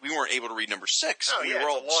 because we weren't able to read number 6. Oh, we yeah, were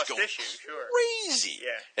all it's a lost just going issue, sure. crazy.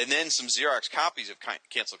 Yeah. And then some Xerox copies of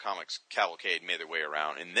Cancel Comics Cavalcade made their way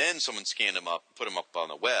around, and then someone scanned them up, put them up on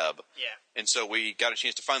the web. Yeah. And so we got a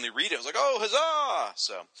chance to finally read it. I was like, oh,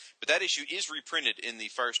 huzzah! But that issue is reprinted in the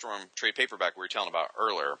Firestorm trade paperback we were telling about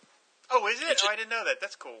earlier. Oh, is it? I didn't know that.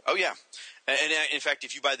 That's cool. Oh, yeah. And in fact,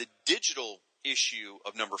 if you buy the digital issue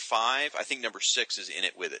of number 5, I think number 6 is in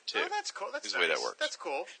it with it too. Oh, that's cool. That's nice. the way that works. That's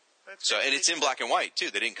cool. And it's in black and white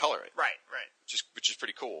too. They didn't color it. Right. Which is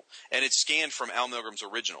pretty cool. And it's scanned from Al Milgram's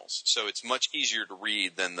originals, so it's much easier to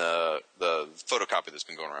read than the photocopy that's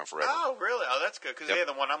been going around forever. Oh, really? Oh, that's good, because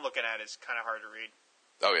the one I'm looking at is kind of hard to read.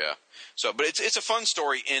 Oh yeah. So, but it's a fun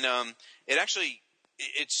story, and it actually.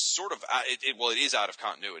 It's sort of it is out of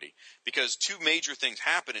continuity, because two major things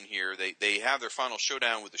happen in here. They have their final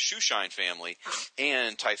showdown with the Shoeshine family,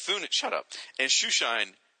 and Typhoon. Shut up. And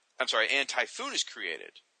and Typhoon is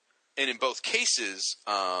created, and in both cases,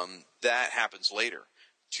 that happens later.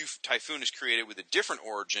 Typhoon is created with a different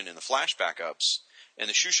origin in the Flash backups, and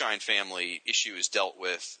the Shoeshine family issue is dealt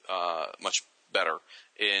with much better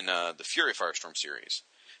in the Fury Firestorm series.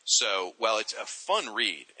 So, while it's a fun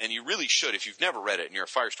read, and you really should, if you've never read it and you're a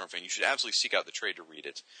Firestorm fan, you should absolutely seek out the trade to read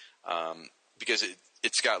it, because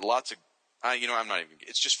it's got lots of, I'm not even,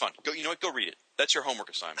 it's just fun. Go read it. That's your homework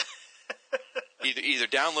assignment. Either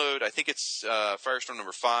download, I think it's Firestorm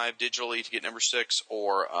number 5 digitally to get number 6,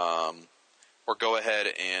 or go ahead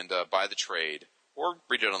and buy the trade, or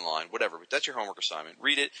read it online, whatever. But that's your homework assignment.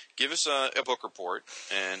 Read it, give us a book report,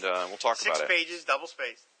 and we'll talk about it. 6 pages, double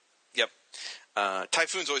spaced. Yep.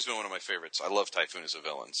 Typhoon's always been one of my favorites. I love Typhoon as a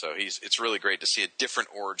villain, so it's really great to see a different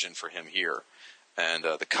origin for him here. And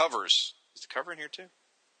the covers, is the cover in here too?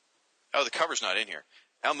 Oh, the cover's not in here.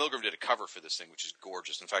 Al Milgrom did a cover for this thing, which is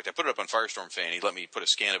gorgeous. In fact, I put it up on Firestorm Fan. He let me put a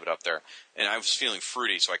scan of it up there, and I was feeling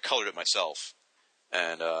fruity, so I colored it myself.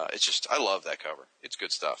 And I love that cover. It's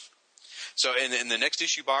good stuff. So, in the next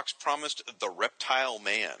issue box promised the Reptile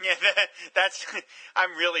Man. Yeah, that's.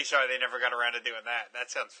 I'm really sorry they never got around to doing that.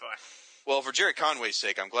 That sounds fun. Well, for Jerry Conway's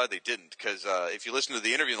sake, I'm glad they didn't, because if you listen to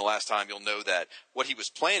the interview the last time, you'll know that what he was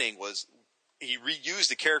planning was he reused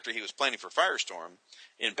the character he was planning for Firestorm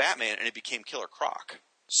in Batman, and it became Killer Croc.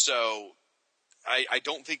 So I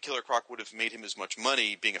don't think Killer Croc would have made him as much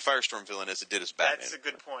money being a Firestorm villain as it did as Batman. That's a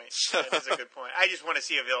good point. That is a good point. I just want to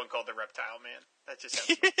see a villain called the Reptile Man. That just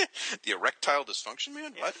sounds fun. The Erectile Dysfunction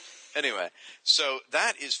Man? Yeah. What? Anyway, so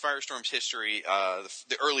that is Firestorm's history,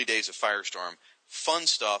 the early days of Firestorm. Fun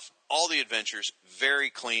stuff, all the adventures, very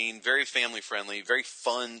clean, very family-friendly, very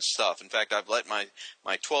fun stuff. In fact, I've let my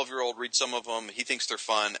 12-year-old read some of them. He thinks they're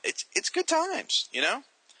fun. It's good times,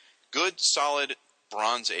 Good, solid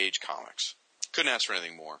Bronze Age comics. Couldn't ask for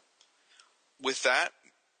anything more. With that,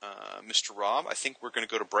 Mr. Rob, I think we're going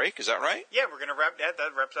to go to break. Is that right? Yeah, we're going to wrap that.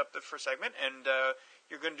 That wraps up the first segment, and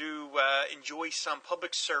you're going to enjoy some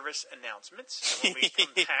public service announcements when we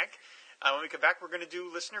come back. When we come back, we're going to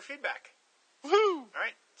do listener feedback. Woohoo! All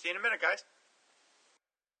right. See you in a minute, guys.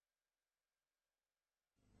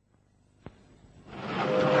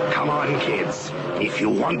 Come on, kids. If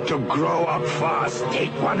you want to grow up fast,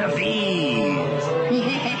 take one of these.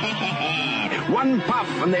 One puff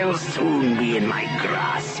and they'll soon be in my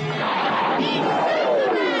grasp.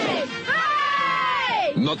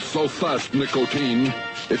 Not so fast, nicotine.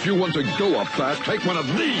 If you want to go up fast, take one of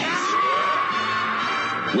these.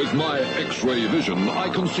 With my X-ray vision, I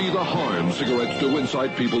can see the harm cigarettes do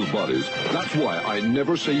inside people's bodies. That's why I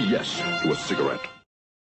never say yes to a cigarette.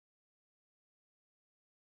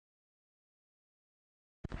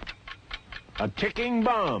 A ticking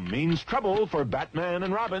bomb means trouble for Batman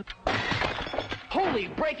and Robin. Holy,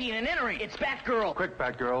 breaking and entering. It's Batgirl. Quick,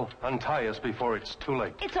 Batgirl. Untie us before it's too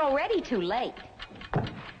late. It's already too late.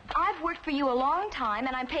 I've worked for you a long time,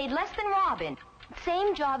 and I'm paid less than Robin.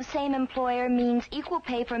 Same job, same employer means equal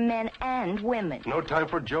pay for men and women. No time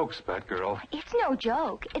for jokes, Batgirl. It's no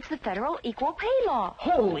joke. It's the federal equal pay law.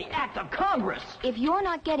 Holy act of Congress. If you're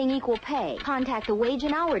not getting equal pay, contact the Wage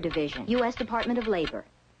and Hour Division, U.S. Department of Labor.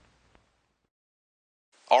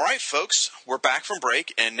 All right, folks, we're back from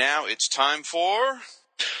break, and now it's time for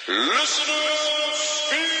Listener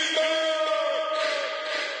Feedback!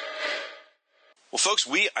 Well, folks,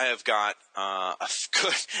 we have got a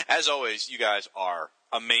good, as always, you guys are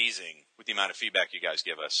amazing with the amount of feedback you guys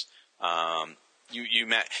give us.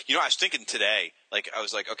 I was thinking today, I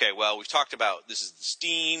was like, okay, well, we've talked about this is the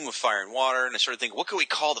steam with fire and water, and I started thinking, what can we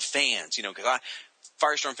call the fans? Because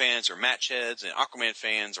Firestorm fans are match heads, and Aquaman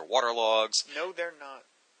fans are waterlogs. No, they're not.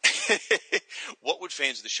 What would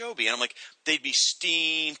fans of the show be? And I'm like, they'd be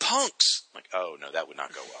steampunks. I'm like, oh no, that would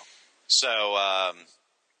not go well. So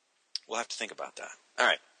we'll have to think about that. All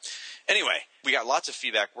right. Anyway, we got lots of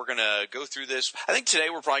feedback. We're going to go through this. I think today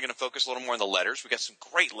we're probably going to focus a little more on the letters. We got some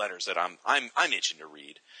great letters that I'm itching to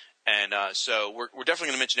read, and so we're definitely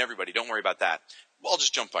going to mention everybody. Don't worry about that. I'll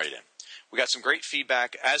just jump right in. We got some great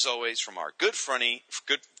feedback as always from our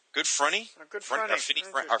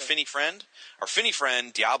our Finny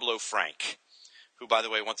friend Diablo Frank, who by the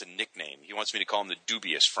way wants a nickname. He wants me to call him the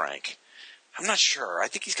Dubious Frank. I'm not sure. I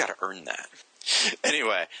think he's got to earn that.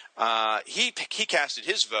 Anyway, he casted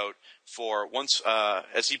his vote for once,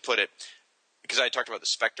 as he put it, because I talked about the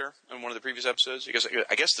Spectre in one of the previous episodes. Because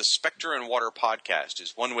I guess the Spectre and Water podcast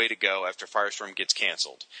is one way to go after Firestorm gets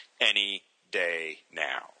canceled. Any day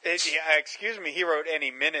now. Excuse me, he wrote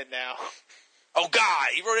any minute now. Oh, God,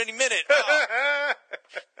 he wrote any minute. Oh.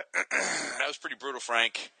 That was pretty brutal,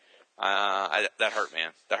 Frank. That hurt,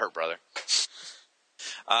 man. That hurt, brother.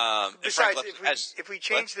 Besides, if we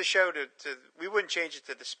change the show to we wouldn't change it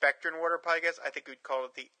to the Spectre and Water podcast. I think we'd call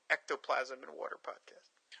it the Ectoplasm and Water podcast.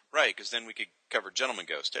 Right, because then we could cover Gentleman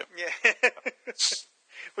Ghost, too. Yeah.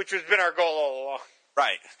 Which has been our goal all along.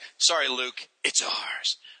 Right. Sorry, Luke. It's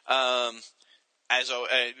ours. Our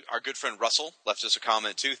good friend Russell left us a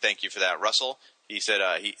comment, too. Thank you for that, Russell. He said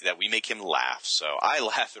that we make him laugh. So I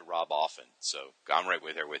laugh at Rob often. So I'm right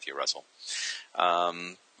there with you, Russell.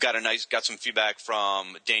 Got some feedback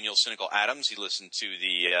from Daniel Cynical Adams. He listened to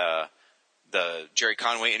the Jerry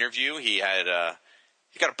Conway interview. He got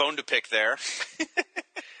a bone to pick there.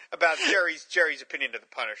 About Jerry's opinion of the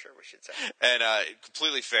Punisher, we should say. And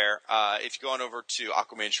completely fair. If you go on over to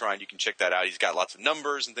Aquaman Shrine, you can check that out. He's got lots of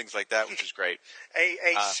numbers and things like that, which is great. A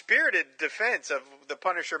spirited defense of the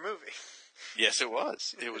Punisher movie. Yes, it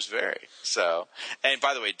was. It was very. So, and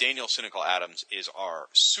by the way, Daniel Cynical Adams is our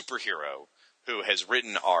superhero who has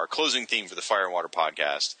written our closing theme for the Fire and Water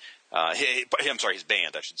podcast. His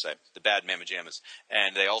band, I should say, the Bad Mamma Jammas.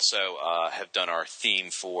 And they also have done our theme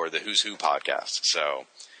for the Who's Who podcast. So,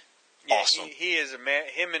 yeah, awesome. He is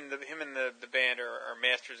him and the band are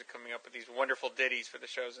masters of coming up with these wonderful ditties for the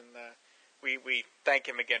shows, and we thank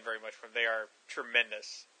him again very much for them. They are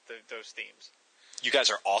tremendous, those themes. You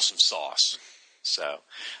guys are awesome sauce. So,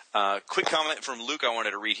 quick comment from Luke I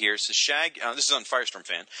wanted to read here. It says, Shag, this is on Firestorm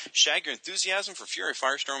Fan. Shag, your enthusiasm for Fury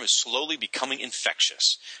Firestorm is slowly becoming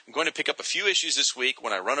infectious. I'm going to pick up a few issues this week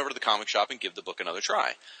when I run over to the comic shop and give the book another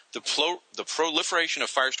try. The proliferation of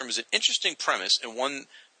Firestorm is an interesting premise and one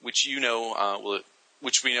which we know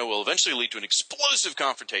will eventually lead to an explosive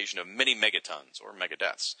confrontation of many megatons or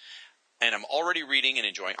megadeaths. And I'm already reading and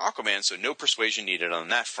enjoying Aquaman, so no persuasion needed on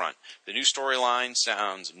that front. The new storyline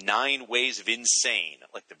sounds 9 ways of insane,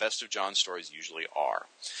 like the Best of John stories usually are.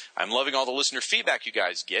 I'm loving all the listener feedback you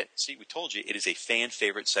guys get. See, we told you, it is a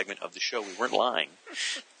fan-favorite segment of the show. We weren't lying.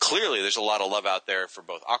 Clearly, there's a lot of love out there for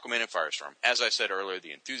both Aquaman and Firestorm. As I said earlier,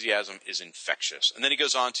 the enthusiasm is infectious. And then he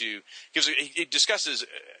goes on to, he discusses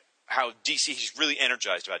how he's really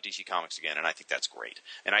energized about DC Comics again, and I think that's great.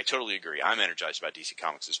 And I totally agree. I'm energized about DC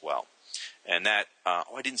Comics as well. And that,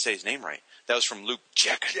 I didn't say his name right. That was from Luke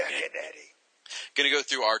Giaconetti. Going to go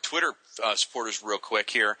through our Twitter supporters real quick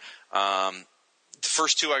here. The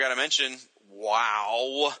first two I got to mention,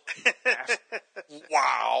 wow.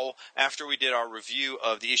 Wow. After we did our review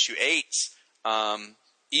of the issue 8,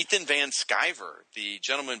 Ethan Van Sciver, the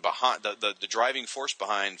gentleman behind, the driving force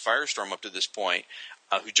behind Firestorm up to this point,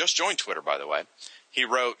 who just joined Twitter, by the way, he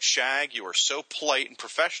wrote, Shag, you are so polite and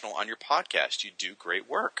professional on your podcast. You do great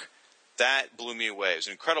work. That blew me away. It was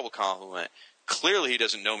an incredible compliment. Clearly, he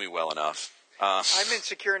doesn't know me well enough. I'm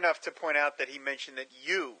insecure enough to point out that he mentioned that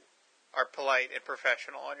you are polite and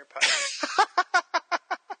professional on your podcast.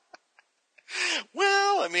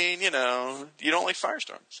 Well, I mean, you don't like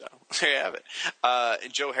Firestorm, so there you have it.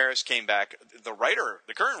 And Joe Harris came back, the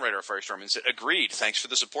current writer of Firestorm, and said, agreed, thanks for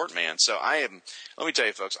the support, man. So let me tell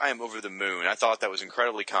you, folks, I am over the moon. I thought that was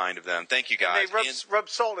incredibly kind of them. Thank you, guys. And they rubbed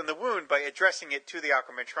salt in the wound by addressing it to the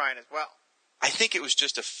Aquaman Shrine as well. I think it was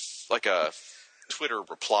just a Twitter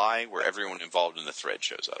reply where everyone involved in the thread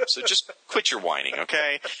shows up. So just quit your whining,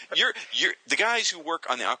 okay? You're the guys who work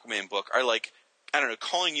on the Aquaman book are like I don't know,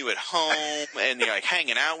 calling you at home and like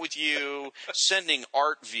hanging out with you, sending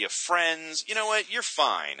art via friends. You know what? You're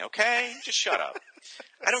fine, okay? Just shut up.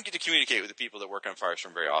 I don't get to communicate with the people that work on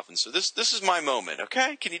Firestorm very often, so this is my moment,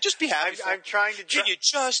 okay? Can you just be happy? I'm trying to. Can you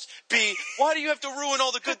just be? Why do you have to ruin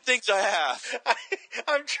all the good things I have?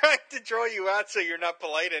 I'm trying to draw you out so you're not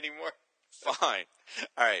polite anymore. Fine.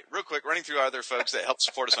 All right, real quick, running through other folks that help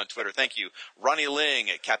support us on Twitter. Thank you. Ronnie Ling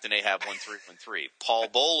at Captain Ahab 1313. Paul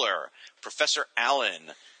Bowler, Professor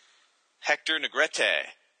Allen, Hector Negrete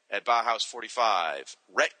at Bauhaus 45.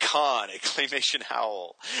 Rhett Kahn at Claymation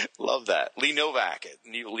Howl. Love that. Lee Novak at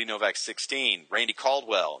Lee Novak 16. Randy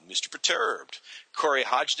Caldwell, Mr. Perturbed. Corey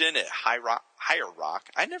Hodgson at Higher Rock.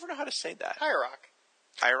 I never know how to say that.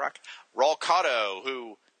 Higher Rock. Raul Cotto,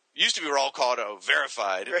 who used to be Raul Cotto,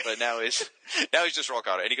 verified, but now he's just Raul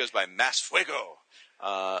Cotto, and he goes by Mas Fuego.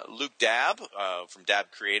 Luke Dabb from Dabb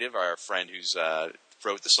Creative, our friend who's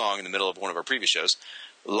wrote the song in the middle of one of our previous shows.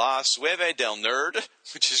 La Sueve del Nerd,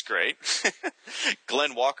 which is great.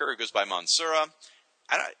 Glenn Walker, who goes by Mansura.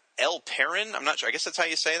 El Perrin, I'm not sure. I guess that's how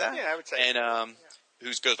you say that. Yeah, I would say. And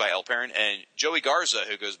who goes by El Perrin, and Joey Garza,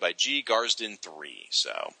 who goes by G Garsden 3.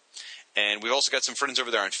 So, and we've also got some friends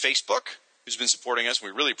over there on Facebook who's been supporting us. We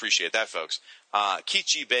really appreciate that, folks. Keith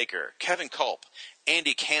G. Baker, Kevin Culp,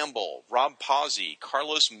 Andy Campbell, Rob Pazzi,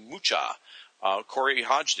 Carlos Mucha, Corey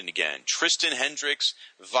Hodgson again, Tristan Hendricks,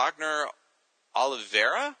 Wagner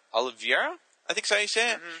Oliveira, I think is how you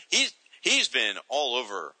say it. Mm-hmm. He's been all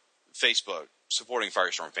over Facebook supporting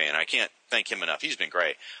Firestorm Fan. I can't thank him enough. He's been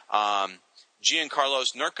great.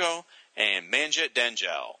 Giancarlos Nurko and Manjit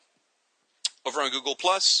Dangel. Over on Google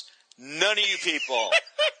Plus, none of you people.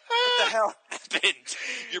 What the hell happened?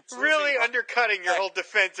 You're really undercutting your whole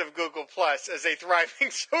defense of Google Plus as a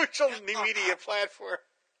thriving social media platform.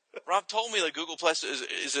 Rob told me like Google Plus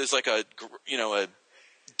is like a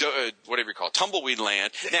whatever you call it, tumbleweed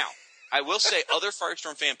land. Now, I will say other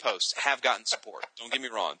Firestorm Fan posts have gotten support. Don't get me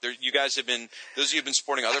wrong. You guys have been, those of you who have been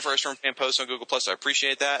supporting other Firestorm Fan posts on Google Plus, I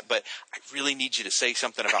appreciate that, but I really need you to say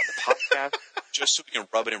something about the podcast just so we can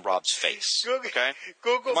rub it in Rob's face. Okay?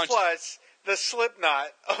 Google Plus, the Slipknot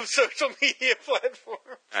of social media platform.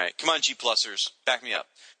 All right. Come on, G-Plussers. Back me up.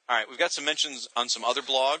 All right. We've got some mentions on some other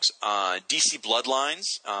blogs. DC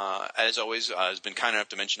Bloodlines, as always, has been kind enough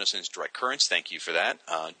to mention us in his direct currents. Thank you for that.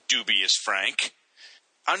 Dubious Frank.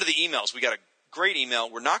 On to the emails. We got a great email.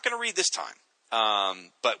 We're not going to read this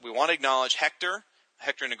time, but we want to acknowledge Hector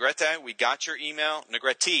Negrete. We got your email.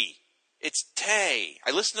 Negrete. It's Tay. I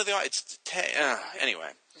listened to it's Tay. Anyway.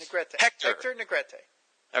 Negrete. Hector Negrete.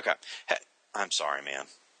 Okay. I'm sorry, man.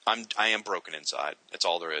 I am broken inside. That's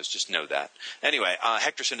all there is. Just know that. Anyway,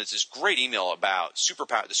 Hector sent us this great email about the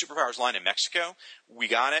Superpowers line in Mexico. We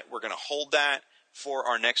got it. We're going to hold that for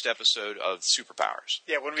our next episode of Superpowers.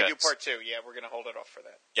 Yeah, when we do part 2, we're going to hold it off for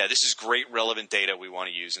that. Yeah, this is great, relevant data we want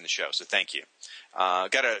to use in the show, so thank you.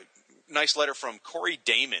 Got a nice letter from Corey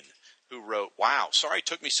Damon, who wrote, "Wow, sorry it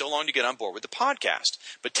took me so long to get on board with the podcast,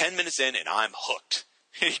 but 10 minutes in and I'm hooked."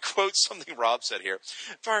 And he quotes something Rob said here.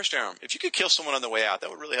 "Firestorm, if you could kill someone on the way out, that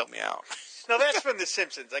would really help me out." No, that's from The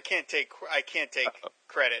Simpsons. I can't take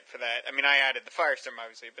credit for that. I mean, I added the Firestorm,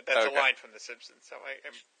 obviously, but that's a line from The Simpsons, so I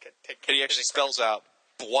can take And he actually spells out,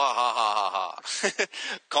 "Blah ha ha ha ha."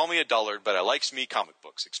 "Call me a dullard, but I likes me comic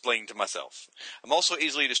books," explaining to myself. "I'm also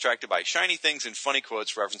easily distracted by shiny things and funny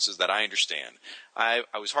quotes, references that I understand. It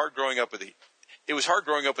was hard growing up with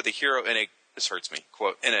a hero in a," this hurts me,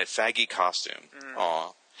 quote, "in a faggy costume."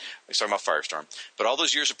 Aw. He's talking about Firestorm. "But all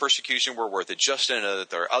those years of persecution were worth it just to know that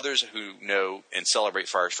there are others who know and celebrate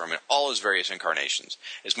Firestorm in all his various incarnations,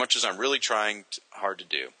 as much as I'm really trying hard to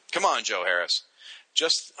do. Come on, Joe Harris.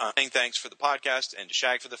 Just saying thanks for the podcast and to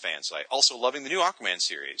Shag for the fan site. Also loving the new Aquaman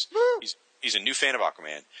series." Woo! He's a new fan of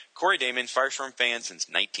Aquaman. Corey Damon, Firestorm fan since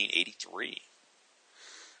 1983.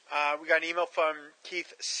 We got an email from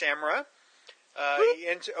Keith Samra.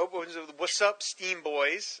 He opens with, "What's up, Steam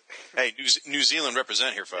Boys?" Hey, New Zealand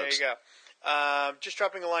represent here, folks. There you go. Just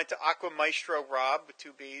dropping a line to Aqua Maestro Rob with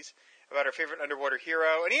 2 B's about our favorite underwater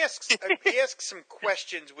hero, and he asks some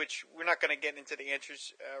questions which we're not going to get into the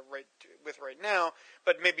answers right now,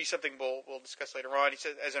 but maybe something we'll discuss later on. He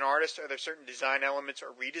says, "As an artist, are there certain design elements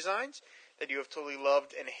or redesigns that you have totally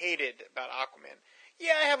loved and hated about Aquaman?"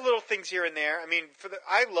 Yeah, I have little things here and there. I mean,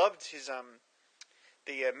 I loved his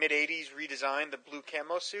the mid-'80s redesign, the blue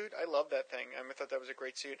camo suit. I love that thing. I thought that was a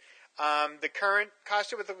great suit. The current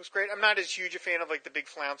costume I thought was great. I'm not as huge a fan of like the big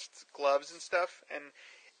flounced gloves and stuff. And,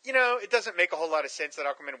 it doesn't make a whole lot of sense that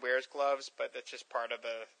Aquaman wears gloves, but that's just part of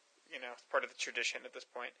the, part of the tradition at this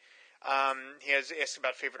point. He asks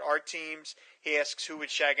about favorite art teams. He asks who would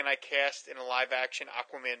Shag and I cast in a live-action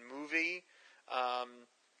Aquaman movie.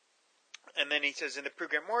 And then he says, in the Prue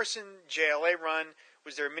Grant Morrison JLA run,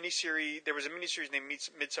 there was a miniseries named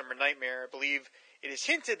Midsummer Nightmare. I believe it is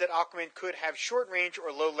hinted that Aquaman could have short-range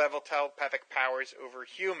or low-level telepathic powers over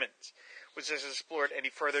humans. Was this explored any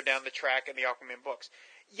further down the track in the Aquaman books?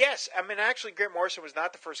 Yes, I mean, actually, Grant Morrison was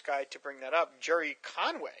not the first guy to bring that up. Jerry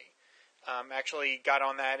Conway actually got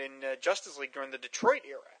on that in Justice League during the Detroit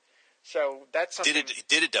era. So that's something.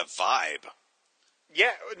 Did it vibe?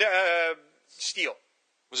 Yeah, Steel.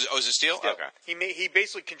 Was it Steel? Steel. Okay. He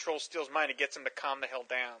basically controls Steel's mind and gets him to calm the hell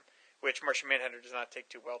down, which Martian Manhunter does not take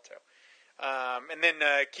too well to. And then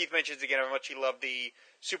Keith mentions again how much he loved the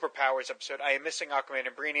Superpowers episode. I am missing Aquaman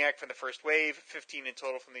and Brainiac from the first wave, 15 in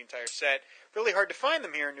total from the entire set. Really hard to find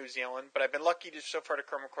them here in New Zealand, but I've been lucky so far to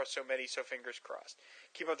come across so many, so fingers crossed.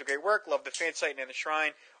 Keep up the great work. Love the fan site and the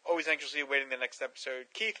shrine. Always anxiously awaiting the next episode.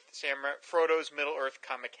 Keith, Sam, Frodo's Middle-earth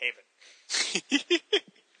Comic Haven.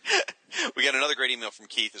 We got another great email from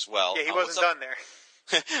Keith as well. Yeah, he wasn't done there.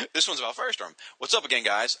 This one's about Firestorm. What's up again,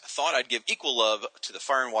 guys? Thought I'd give equal love to the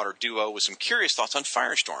Fire and Water duo with some curious thoughts on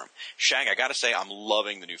Firestorm. Shag, I gotta say, I'm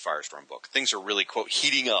loving the new Firestorm book. Things are really, quote,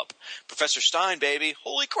 heating up. Professor Stein, baby.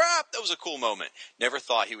 Holy crap, that was a cool moment. Never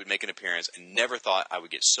thought he would make an appearance, and never thought I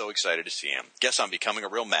would get so excited to see him. Guess I'm becoming a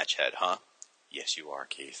real match head, huh? Yes, you are,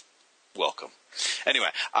 Keith. Welcome. Anyway,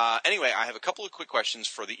 I have a couple of quick questions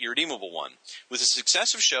for the irredeemable one. With the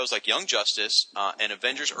success of shows like Young Justice and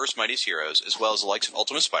Avengers Earth's Mightiest Heroes, as well as the likes of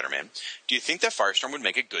Ultimate Spider-Man, do you think that Firestorm would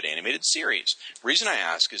make a good animated series? Reason I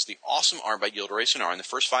ask is the awesome art by Yildiray Cinar in the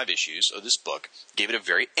first 5 issues of this book gave it a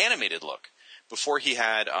very animated look, before he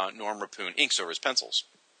had Norm Rappoon inks over his pencils.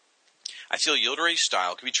 I feel Yildiray's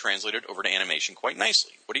style could be translated over to animation quite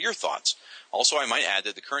nicely. What are your thoughts? Also, I might add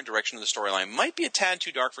that the current direction of the storyline might be a tad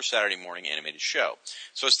too dark for Saturday morning animated show.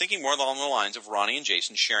 So I was thinking more along the lines of Ronnie and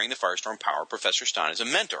Jason sharing the Firestorm power, Professor Stein as a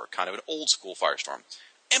mentor, kind of an old-school Firestorm.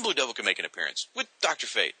 And Blue Devil could make an appearance, with Dr.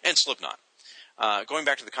 Fate and Slipknot. Going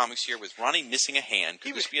back to the comics here, with Ronnie missing a hand,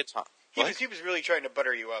 could this be a time? He was really trying to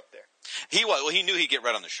butter you up there. He was. Well, he knew he'd get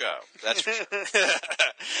right on the show. That's for sure.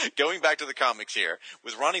 Going back to the comics here,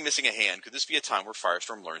 with Ronnie missing a hand, could this be a time where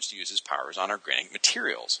Firestorm learns to use his powers on organic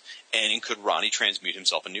materials? And could Ronnie transmute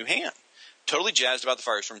himself a new hand? Totally jazzed about the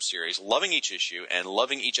Firestorm series, loving each issue, and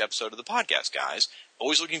loving each episode of the podcast, guys.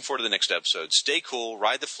 Always looking forward to the next episode. Stay cool,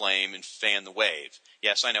 ride the flame, and fan the wave.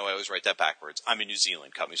 Yes, I know I always write that backwards. I'm in New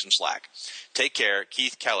Zealand. Cut me some slack. Take care.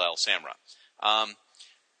 Keith, Kal-El, Samra.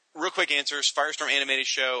 Real quick answers. Firestorm animated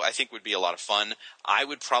show I think would be a lot of fun. I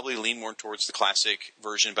would probably lean more towards the classic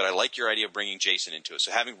version, but I like your idea of bringing Jason into it.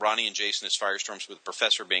 So having Ronnie and Jason as Firestorms with the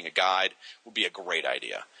Professor being a guide would be a great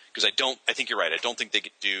idea. Because I think you're right. I don't think they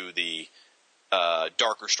could do the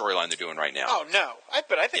darker storyline they're doing right now. Oh, no.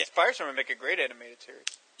 But I think Firestorm would make a great animated series.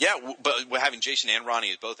 Yeah, but having Jason and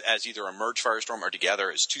Ronnie both as either a merged Firestorm or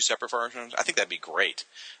together as 2 separate Firestorms, I think that'd be great.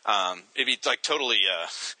 It'd be like totally,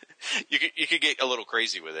 you could get a little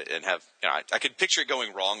crazy with it and have, I could picture it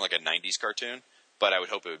going wrong like a 90s cartoon, but I would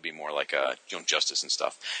hope it would be more like Young Justice and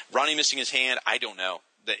stuff. Ronnie missing his hand, I don't know.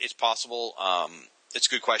 That it's possible. It's a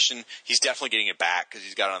good question. He's definitely getting it back because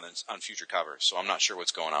he's got it on future covers, so I'm not sure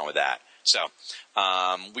what's going on with that. So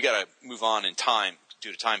we got to move on in time,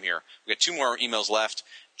 due to time here. We got 2 more emails left.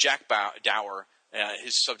 Jack Dower,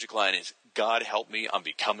 his subject line is, God help me, I'm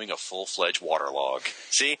becoming a full-fledged waterlog.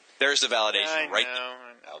 See? There's the validation right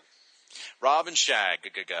there. Rob and Shag,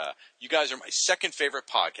 you guys are my second favorite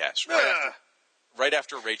podcast, right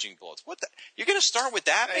after Raging Bullets. What the? You're going to start with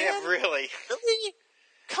that, man? Yeah, really? Really?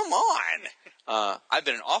 Come on. I've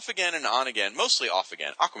been an off again and on again, mostly off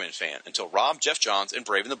again, Aquaman fan, until Rob, Jeff Johns, and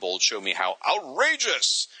Brave and the Bold showed me how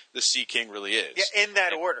outrageous the Sea King really is. Yeah, in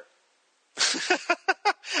that order.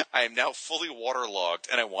 I am now fully waterlogged,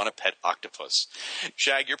 and I want a pet octopus.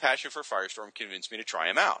 Shag, your passion for Firestorm convinced me to try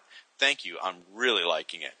him out. Thank you. I'm really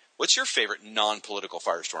liking it. What's your favorite non-political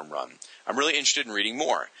Firestorm run? I'm really interested in reading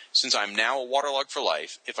more. Since I'm now a waterlog for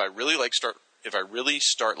life, if I really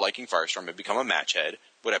start liking Firestorm and become a match head,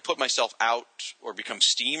 would I put myself out or become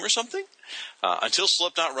Steam or something? Until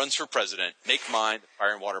Slipknot runs for president, make mine the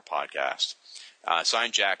Fire and Water podcast.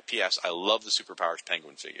 Signed, Jack. P.S. I love the Superpowers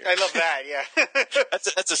Penguin figure. I love that, yeah.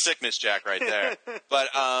 That's a sickness, Jack, right there. But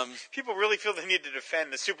people really feel the need to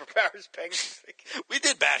defend the Superpowers Penguin figure. We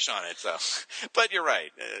did bash on it, so. But you're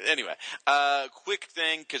right. Anyway, quick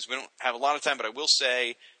thing, because we don't have a lot of time, but I will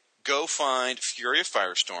say, go find Fury of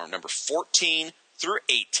Firestorm, number 14 through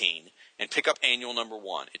 18, and pick up annual number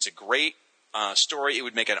 1. It's a great story. It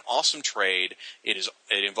would make an awesome trade. It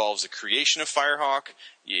involves the creation of Firehawk.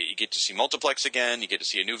 You get to see Multiplex again. You get to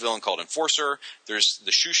see a new villain called Enforcer. There's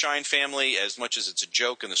the Shoeshine family. As much as it's a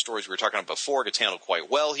joke in the stories we were talking about before, it gets handled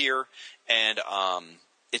quite well here. And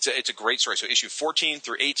it's a great story. So issue 14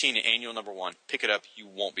 through 18, annual number 1. Pick it up. You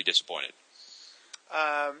won't be disappointed.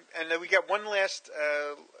 And then we got one last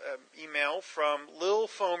email from Lil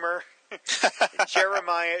Foamer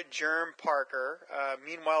Jeremiah Germ Parker.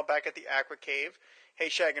 Meanwhile, back at the Aqua Cave. Hey,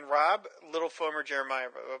 Shag and Rob. Little Foamer Jeremiah.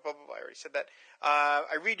 Blah, blah, blah, I already said that.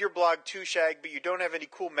 I read your blog too, Shag, but you don't have any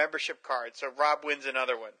cool membership cards, so Rob wins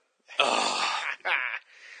another one.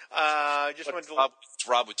 Just wanted to it's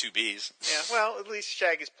Rob with 2 B's. Yeah, well, at least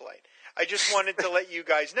Shag is polite. I just wanted to let you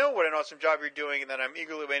guys know what an awesome job you're doing and that I'm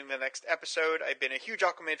eagerly waiting the next episode. I've been a huge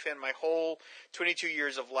Aquaman fan my whole 22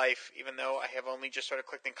 years of life. Even though I have only just started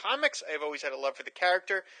collecting comics, I've always had a love for the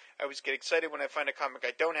character. I always get excited when I find a comic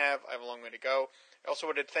I don't have. I have a long way to go. I also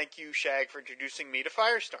wanted to thank you, Shag, for introducing me to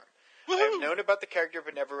Firestorm. I have known about the character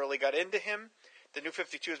but never really got into him. The New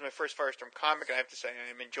 52 is my first Firestorm comic, and I have to say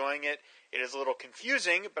I am enjoying it. It is a little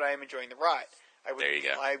confusing, but I am enjoying the ride. There you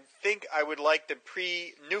go. I think I would like the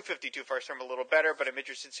pre-New 52 Firestorm a little better, but I'm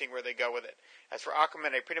interested in seeing where they go with it. As for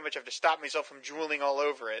Aquaman, I pretty much have to stop myself from drooling all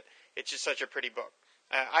over it. It's just such a pretty book.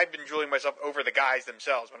 I've been drooling myself over the guys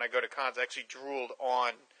themselves. When I go to cons, I actually drooled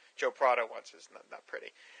on Joe Prado once. It's not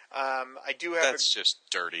pretty. I do have That's just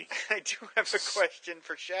dirty. I do have a question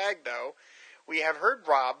for Shag, though. We have heard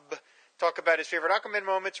Rob talk about his favorite Aquaman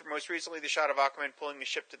moments, most recently the shot of Aquaman pulling the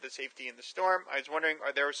ship to the safety in the storm. I was wondering,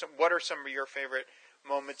 what are some of your favorite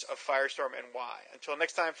moments of Firestorm and why? Until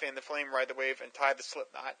next time, fan the flame, ride the wave, and tie the slip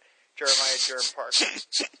knot. Jeremiah Germ Parker.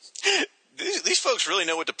 These folks really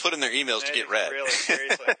know what to put in their emails to get read. Really,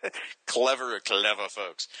 seriously. Clever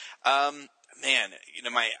folks. Man,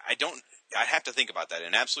 I have to think about that.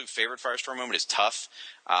 An absolute favorite Firestorm moment is tough.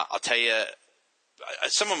 I'll tell you,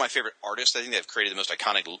 some of my favorite artists, I think, that have created the most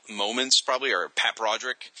iconic moments probably are Pat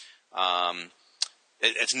Broderick.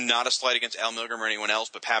 It's not a slight against Al Milgrom or anyone else,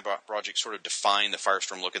 but Pat Broderick sort of defined the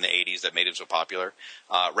Firestorm look in the 80s that made him so popular.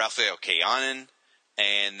 Raphael Kayanen,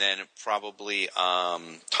 and then probably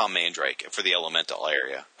Tom Mandrake for the Elemental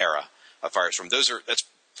era of Firestorm. That's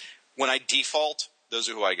when I default, those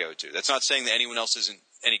are who I go to. That's not saying that anyone else isn't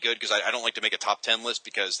any good, because I don't like to make a top 10 list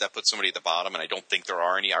because that puts somebody at the bottom, and I don't think there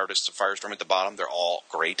are any artists of Firestorm at the bottom. They're all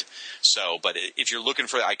great. So, but if you're looking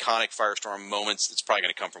for the iconic Firestorm moments, it's probably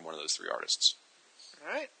going to come from one of those 3 artists.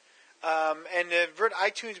 All right. And Vert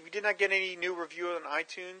iTunes, we did not get any new review on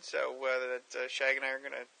iTunes, so Shag and I are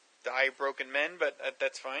going to die broken men, but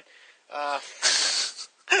that's fine.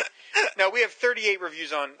 Now, we have 38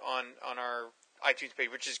 reviews on our iTunes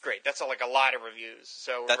page, which is great. That's like a lot of reviews.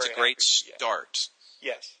 So that's a great start.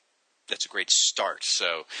 Yes. That's a great start.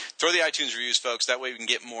 So throw the iTunes reviews, folks. That way we can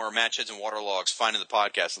get more Matchheads and Waterlogs finding the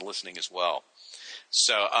podcast and listening as well.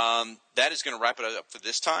 So that is going to wrap it up for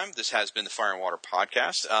this time. This has been the Fire and Water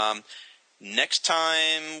podcast. Next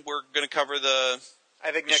time we're going to cover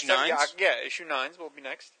issue 9s. Issue 9s will be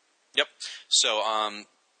next. Yep. So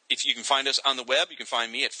if you can find us on the web, you can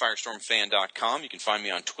find me at firestormfan.com. You can find me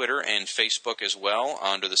on Twitter and Facebook as well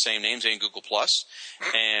under the same names and Google+.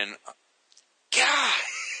 And God,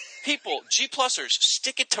 people, G+ers,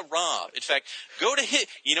 stick it to Rob. In fact,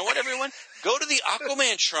 you know what, everyone? Go to the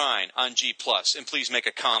Aquaman Shrine on G+, and please make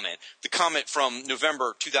a comment. The comment from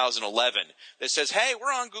November 2011 that says, hey,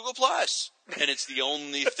 we're on Google+, and it's the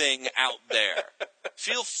only thing out there.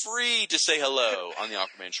 Feel free to say hello on the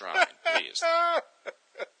Aquaman Shrine, please.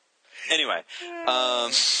 Anyway,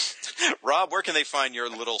 Rob, where can they find your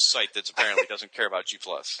little site that apparently doesn't care about G+?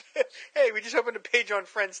 Hey, we just opened a page on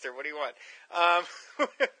Friendster. What do you want?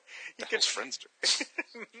 Friendster?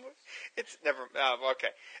 It's never. Okay.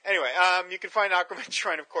 Anyway, you can find Aquaman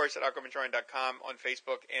Shrine, of course, at aquamanshrine.com on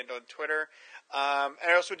Facebook and on Twitter. And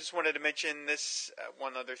I also just wanted to mention this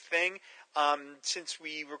one other thing. Since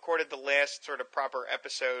we recorded the last sort of proper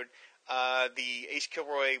episode, the Ace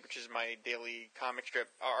Kilroy, which is my daily comic strip,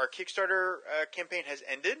 our Kickstarter campaign has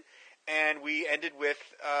ended, and we ended with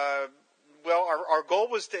our goal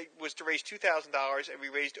was to raise $2,000, and we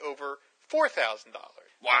raised over $4,000.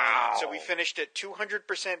 Wow! So we finished at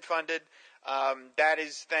 200% funded. That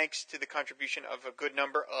is thanks to the contribution of a good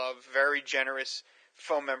number of very generous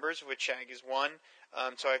foam members, of which Shag is one.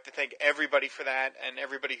 So I have to thank everybody for that, and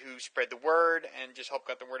everybody who spread the word and just helped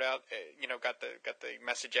get the word out. Got the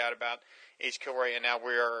message out about Ace Kilroy, and now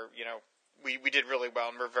we are, we did really well,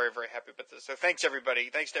 and we're very, very happy about this. So thanks everybody.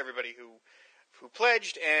 Thanks to everybody who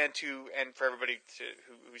pledged, and for everybody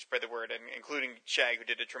who spread the word, and including Shag, who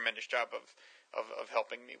did a tremendous job of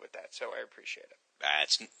helping me with that. So I appreciate it.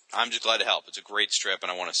 I'm just glad to help. It's a great strip, and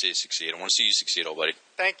I want to see it succeed. I want to see you succeed, old buddy.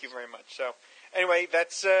 Thank you very much. So. Anyway,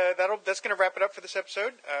 that's going to wrap it up for this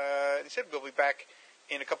episode. As I said, we'll be back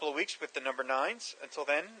in a couple of weeks with the number 9s. Until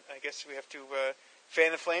then, I guess we have to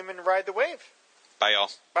fan the flame and ride the wave. Bye, y'all.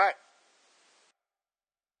 Bye.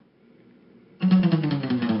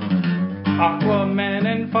 Aquaman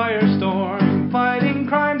and Firestorm fighting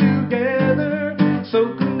crime together.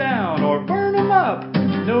 Soak 'em down or burn 'em up.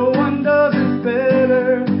 No one does it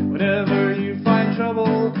better. Whenever you find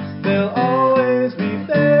trouble, they'll always be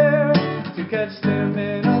there to catch them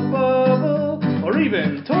in a bubble or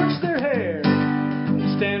even torch their hair.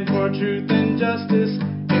 They stand for truth and justice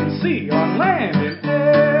in sea, on land, and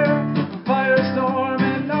air. Firestorm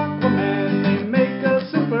and Aquaman, they make a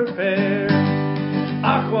super pair.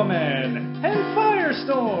 Aquaman and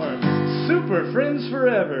Firestorm, super friends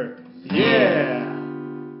forever. Yeah!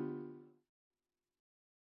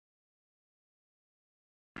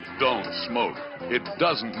 Don't smoke. It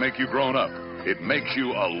doesn't make you grown up. It makes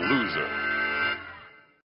you a loser.